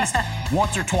crashes at least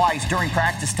once or twice during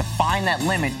practice to find that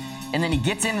limit, and then he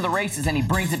gets into the races and he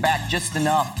brings it back just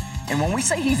enough. And when we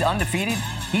say he's undefeated,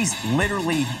 he's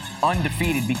literally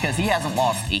undefeated because he hasn't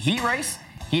lost a heat race.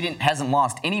 Hasn't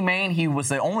lost any main. He was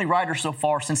the only rider so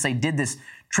far since they did this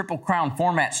Triple Crown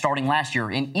format starting last year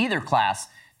in either class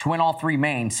to win all 3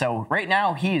 mains. So right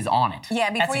now, he is on it. Yeah,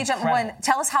 before you jump in,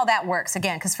 tell us how that works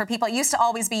again, because for people, it used to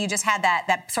always be you just had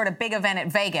that sort of big event at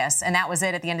Vegas, and that was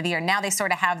it at the end of the year. Now they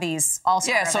sort of have these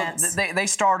all-star events. Yeah, so they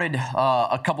started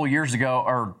a couple years ago,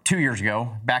 or 2 years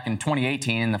ago, back in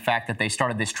 2018, in the fact that they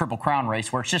started this Triple Crown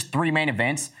race where it's just 3 main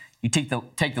events. You take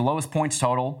the lowest points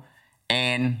total,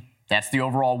 and that's the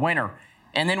overall winner.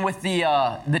 And then with the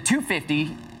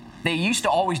 250, they used to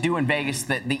always do in Vegas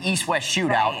the East-West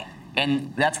shootout, right.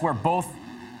 And that's where both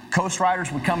coast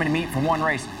riders would come in to meet for one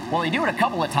race. Well, they do it a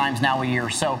couple of times now a year,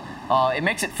 so it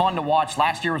makes it fun to watch.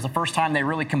 Last year was the first time they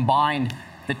really combined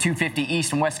the 250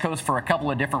 East and West Coast for a couple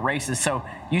of different races. So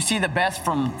you see the best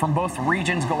from both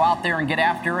regions go out there and get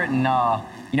after it, and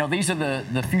these are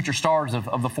the future stars of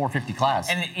the 450 class.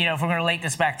 And if we're going to relate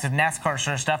this back to NASCAR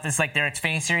sort of stuff, it's like their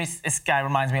Xfinity Series. This guy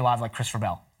reminds me a lot of like Christopher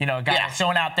Bell. A guy that's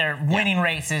showing out there, winning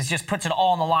races, just puts it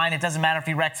all on the line. It doesn't matter if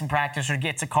he wrecks in practice or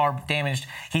gets a car damaged.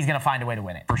 He's going to find a way to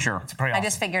win it. For sure. It's pretty awesome. I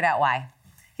just figured out why.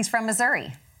 He's from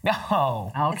Missouri.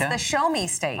 Oh, okay. It's the show me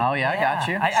state. Oh, yeah, I got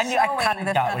you. I kind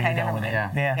of got where you're going with it.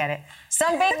 Yeah. Get it.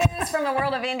 Some big news from the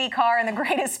world of IndyCar and the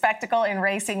greatest spectacle in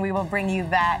racing. We will bring you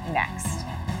that next.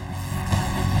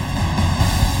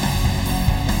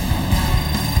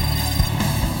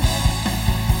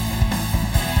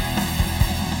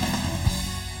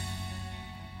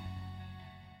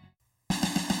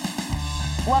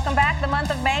 Welcome back. The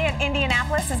month of May at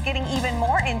Indianapolis is getting even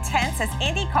more intense as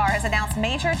IndyCar has announced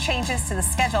major changes to the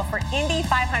schedule for Indy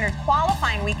 500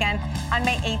 qualifying weekend on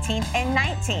May 18th and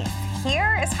 19th.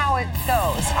 Here is how it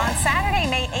goes. On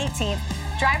Saturday, May 18th,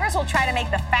 drivers will try to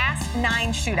make the Fast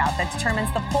 9 shootout that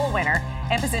determines the full winner,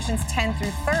 and positions 10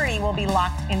 through 30 will be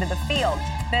locked into the field.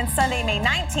 Then Sunday, May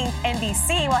 19th,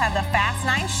 NBC will have the Fast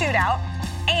 9 shootout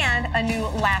and a new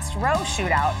last row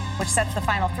shootout, which sets the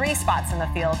final 3 spots in the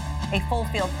field. A full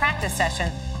field practice session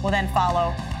will then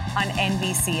follow on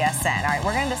NBCSN. All right,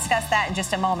 we're going to discuss that in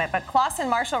just a moment. But Clauson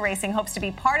Marshall Racing hopes to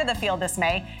be part of the field this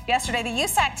May. Yesterday, the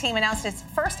USAC team announced its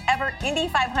first ever Indy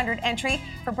 500 entry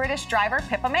for British driver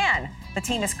Pippa Mann. The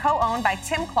team is co-owned by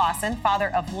Tim Clauson,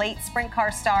 father of late sprint car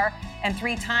star and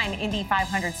 3-time Indy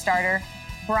 500 starter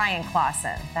Brian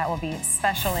Clausen. That will be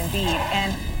special indeed.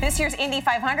 And this year's Indy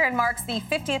 500 marks the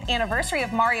 50th anniversary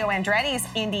of Mario Andretti's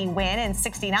Indy win in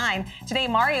 '69. Today,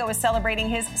 Mario is celebrating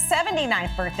his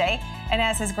 79th birthday. And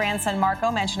as his grandson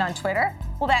Marco mentioned on Twitter,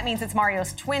 well, that means it's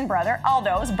Mario's twin brother,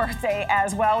 Aldo's, birthday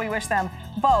as well. We wish them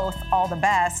both all the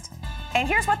best. And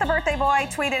here's what the birthday boy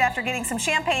tweeted after getting some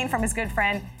champagne from his good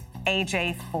friend,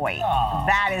 AJ Foyt. Aww.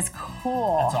 That is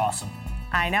cool. That's awesome.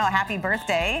 I know. Happy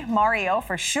birthday, Mario,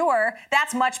 for sure.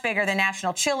 That's much bigger than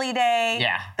National Chili Day.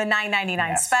 Yeah. The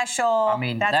 $9.99 special. I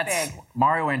mean, that's big.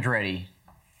 Mario Andretti,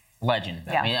 legend.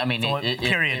 Yeah. I mean,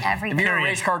 period. If you're a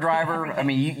race car driver, I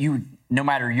mean, you no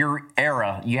matter your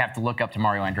era, you have to look up to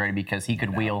Mario Andretti because he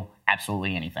could wheel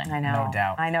absolutely anything. I know. No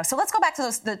doubt. I know. So let's go back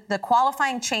to the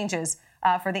qualifying changes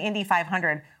for the Indy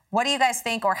 500. What do you guys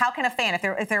think, or how can a fan,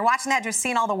 if they're watching that, just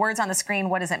seeing all the words on the screen,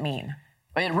 what does it mean?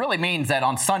 It really means that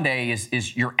on Sunday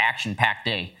is your action-packed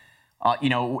day.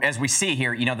 As we see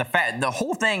here, the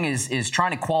whole thing is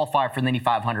trying to qualify for the Indy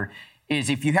 500. Is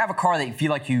if you have a car that you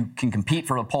feel like you can compete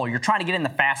for the pole, you're trying to get in the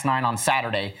Fast 9 on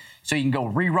Saturday, so you can go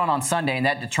rerun on Sunday, and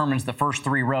that determines the first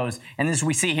 3 rows. And as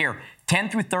we see here, 10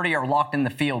 through 30 are locked in the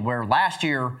field, where last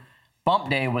year Bump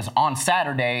Day was on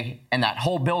Saturday, and that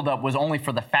whole buildup was only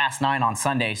for the Fast 9 on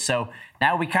Sunday. So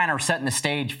now we kind of are setting the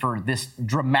stage for this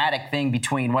dramatic thing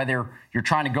between whether you're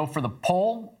trying to go for the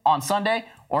pole on Sunday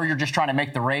or you're just trying to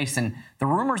make the race. And the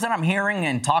rumors that I'm hearing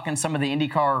and talking to some of the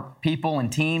IndyCar people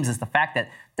and teams is the fact that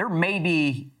there may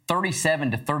be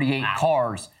 37 to 38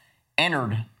 cars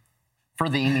entered for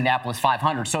the Indianapolis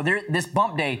 500. So this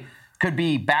Bump Day could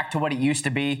be back to what it used to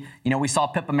be. We saw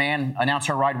Pippa Mann announce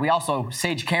her ride. We also,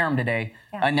 Sage Karam today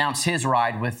announced his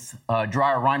ride with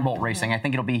Dreyer Reinbolt Racing. I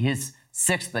think it'll be his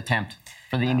 6th attempt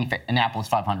for the Indianapolis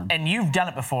 500. And you've done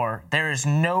it before. There is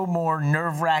no more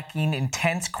nerve-wracking,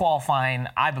 intense qualifying,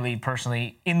 I believe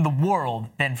personally, in the world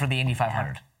than for the Indy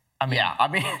 500. I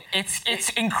mean, it's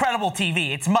incredible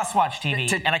TV. It's must-watch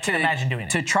TV, and I can't imagine doing it.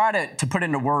 To try to put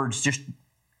into words, just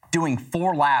doing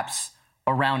 4 laps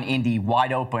around Indy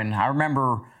wide open. I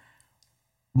remember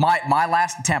my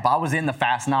last attempt, I was in the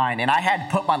Fast 9, and I had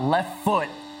to put my left foot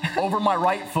over my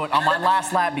right foot on my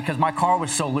last lap because my car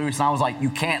was so loose, and I was like,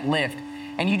 you can't lift.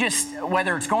 And you just,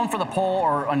 whether it's going for the pole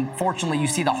or unfortunately you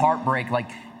see the heartbreak like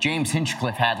James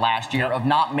Hinchcliffe had last year of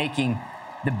not making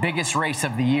the biggest race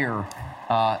of the year,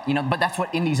 but that's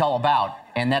what Indy's all about.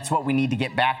 And that's what we need to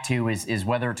get back to is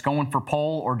whether it's going for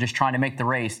pole or just trying to make the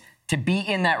race. To be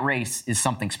in that race is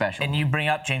something special. And you bring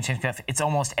up James Hinchcliffe. It's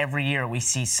almost every year we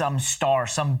see some star,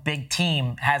 some big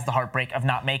team has the heartbreak of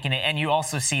not making it. And you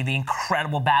also see the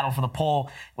incredible battle for the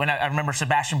pole. When I remember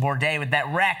Sebastian Bourdais with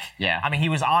that wreck. Yeah. I mean, he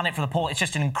was on it for the pole. It's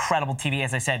just an incredible TV,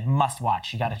 as I said, must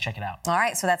watch. You got to check it out. All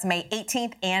right, so that's May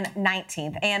 18th and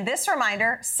 19th. And this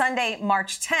reminder, Sunday,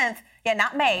 March 10th,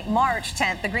 not May, March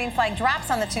 10th, the green flag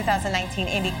drops on the 2019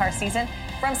 IndyCar season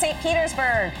from St.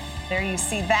 Petersburg. There you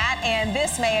see that. And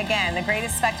this May, again, the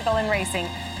greatest spectacle in racing,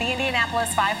 the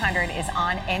Indianapolis 500 is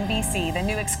on NBC, the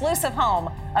new exclusive home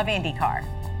of IndyCar.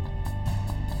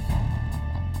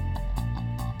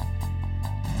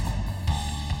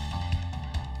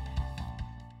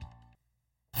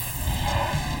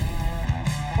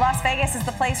 Las Vegas is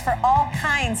the place for all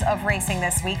kinds of racing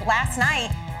this week. Last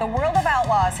night, the World of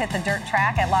Outlaws hit the dirt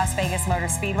track at Las Vegas Motor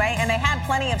Speedway, and they had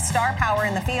plenty of star power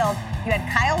in the field. You had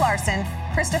Kyle Larson,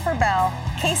 Christopher Bell,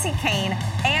 Casey Kane,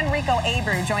 and Rico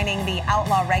Abreu joining the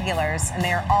Outlaw regulars, and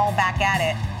they're all back at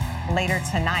it later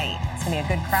tonight. It's going to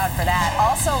be a good crowd for that.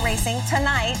 Also racing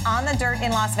tonight on the dirt in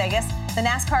Las Vegas, the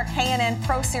NASCAR K&N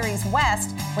Pro Series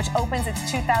West, which opens its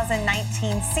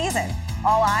 2019 season.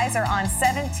 All eyes are on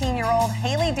 17-year-old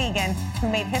Hailie Deegan, who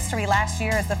made history last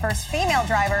year as the first female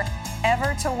driver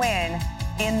ever to win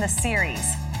in the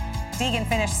series. Deegan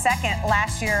finished second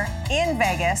last year in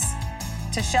Vegas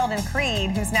to Sheldon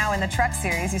Creed, who's now in the Truck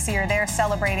Series. You see her there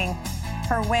celebrating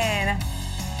her win,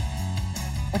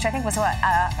 which I think was what?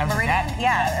 Meridian?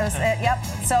 Yeah, it was. Yep.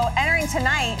 So entering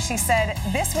tonight, she said,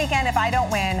 this weekend, if I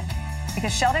don't win,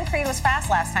 because Sheldon Creed was fast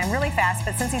last time, really fast,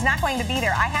 but since he's not going to be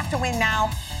there, I have to win now.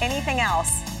 Anything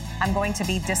else, I'm going to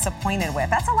be disappointed with.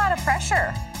 That's a lot of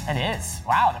pressure. It is.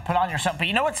 Wow, to put on yourself. But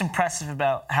you know what's impressive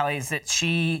about Hailie is that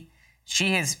she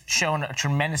has shown a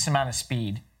tremendous amount of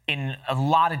speed in a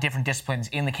lot of different disciplines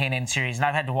in the K&N series, and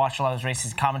I've had to watch a lot of those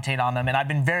races, commentate on them, and I've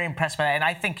been very impressed by that. And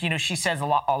I think, she says a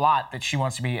lot that she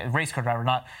wants to be a race car driver,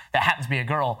 not that happens to be a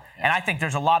girl. Yeah. And I think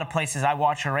there's a lot of places I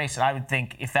watch her race, and I would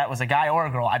think if that was a guy or a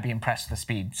girl, I'd be impressed with the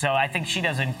speed. So I think she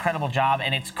does an incredible job,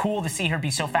 and it's cool to see her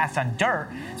be so fast on dirt,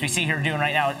 as we see her doing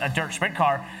right now, a dirt sprint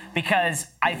car, because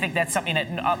I think that's something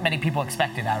that not many people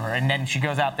expected out of her. And then she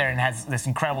goes out there and has this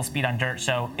incredible speed on dirt.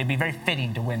 So it'd be very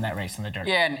fitting to win that race in the dirt.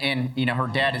 Yeah, and you know, her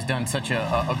dad has done such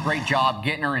a great job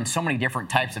getting her in so many different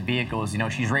types of vehicles. You know,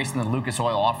 she's racing the Lucas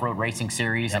Oil Off-Road Racing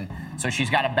Series, and so she's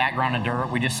got a background in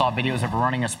dirt. We just saw videos of her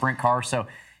running a sprint car. So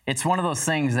it's one of those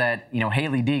things that, you know,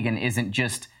 Hailie Deegan isn't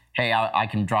just, hey, I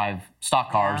can drive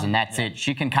stock cars and that's it.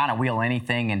 She can kind of wheel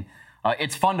anything, and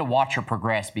it's fun to watch her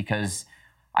progress because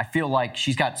I feel like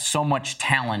she's got so much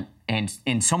talent and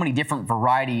in so many different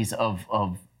varieties of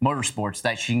motorsports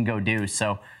that she can go do.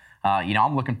 So, you know,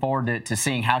 I'm looking forward to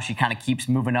seeing how she kind of keeps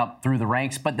moving up through the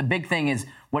ranks. But the big thing is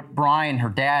what Brian, her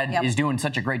dad, is doing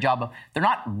such a great job of. They're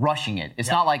not rushing it. It's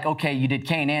not like, okay, you did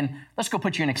K&N, let's go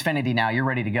put you in Xfinity now. You're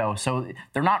ready to go. So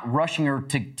they're not rushing her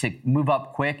to move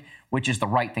up quick, which is the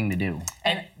right thing to do.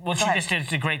 And well, she just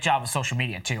did a great job with social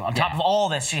media, too. On top of all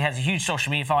this, she has a huge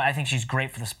social media following. I think she's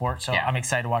great for the sport, so I'm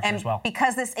excited to watch her as well.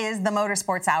 Because this is the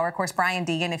Motorsports Hour, of course, Brian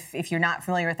Deegan, if you're not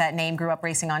familiar with that name, grew up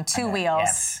racing on two wheels.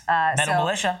 Yes. Metal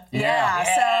Militia. So,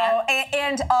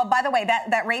 and by the way,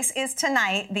 that race is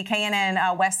tonight. The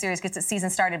K&N West Series gets its season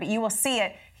started, but you will see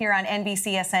it here on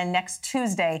NBCSN next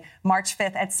Tuesday, March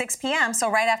 5th at 6 p.m., so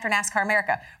right after NASCAR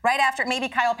America. Right after, maybe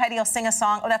Kyle Petty will sing a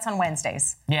song. Oh, that's on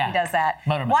Wednesdays. Yeah. He does that.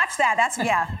 Watch that. That's,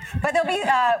 But there'll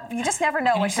be, you just never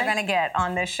know what you're going to get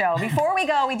on this show. Before we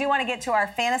go, we do want to get to our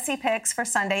fantasy picks for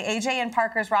Sunday. AJ and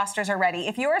Parker's rosters are ready.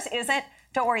 If yours isn't,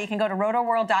 don't worry, you can go to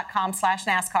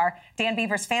rotoworld.com/NASCAR. Dan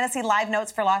Beaver's fantasy live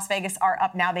notes for Las Vegas are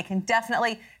up now. They can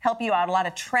definitely help you out. A lot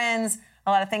of trends,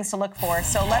 a lot of things to look for.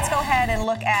 So let's go ahead and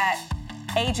look at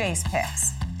AJ's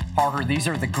picks. Parker, these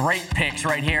are the great picks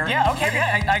right here. Yeah, okay,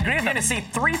 I agree with You're going to see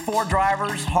 3 Ford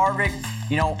drivers. Harvick,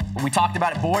 you know, we talked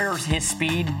about it. Boyer's his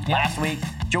speed last week.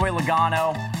 Joey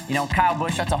Logano, you know, Kyle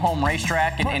Busch, that's a home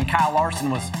racetrack, and Kyle Larson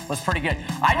was pretty good.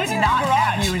 I did not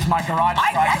have you as my garage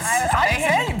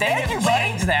driver. Thank you,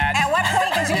 buddy. That. At what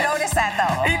point did you notice that,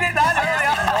 though? He did not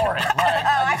ignore it. Right.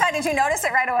 I thought, did you notice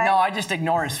it right away? No, I just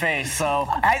ignore his face. So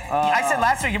I said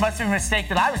last week it must have been a mistake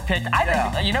that I was picked. I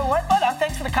think, you know what, bud?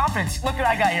 Thanks for the confidence. Look what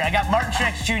I got here. I got Martin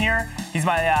Truex Jr. He's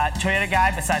my Toyota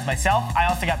guy besides myself. I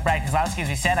also got Brad Keselowski, as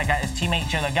we said. I got his teammate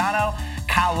Joe Logano.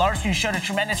 Kyle Larson, who showed a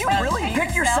tremendous. You really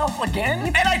picked yourself again?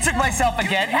 And I took myself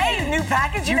again. Hey, new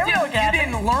package. You never know what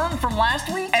happened. You didn't learn from last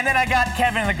week? And then I got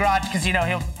Kevin in the garage because, you know,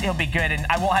 he'll be good, and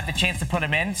I won't have the chance to put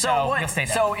him in, so he'll stay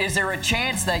there. So is there a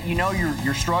chance that you know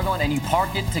you're struggling and you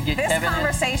park it to get this Kevin in?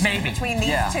 This conversation between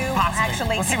these two possibly.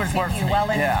 actually we'll continue well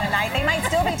into the night. They might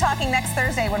still be talking next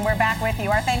Thursday when we're back with you.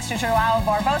 Our thanks to Joao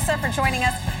Barbosa for joining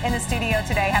us in the studio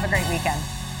today. Have a great weekend.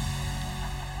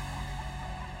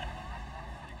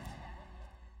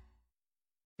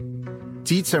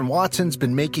 Dietz & Watson's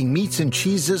been making meats and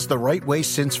cheeses the right way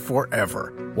since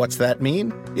forever. What's that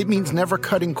mean? It means never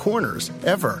cutting corners,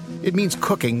 ever. It means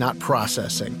cooking, not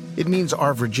processing. It means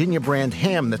our Virginia brand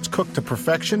ham that's cooked to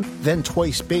perfection, then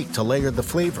twice baked to layer the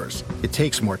flavors. It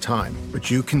takes more time,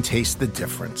 but you can taste the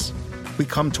difference. We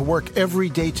come to work every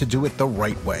day to do it the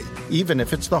right way, even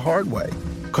if it's the hard way.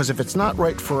 Because if it's not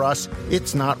right for us,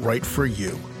 it's not right for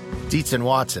you. Dietz &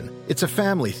 Watson, it's a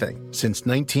family thing since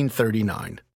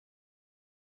 1939.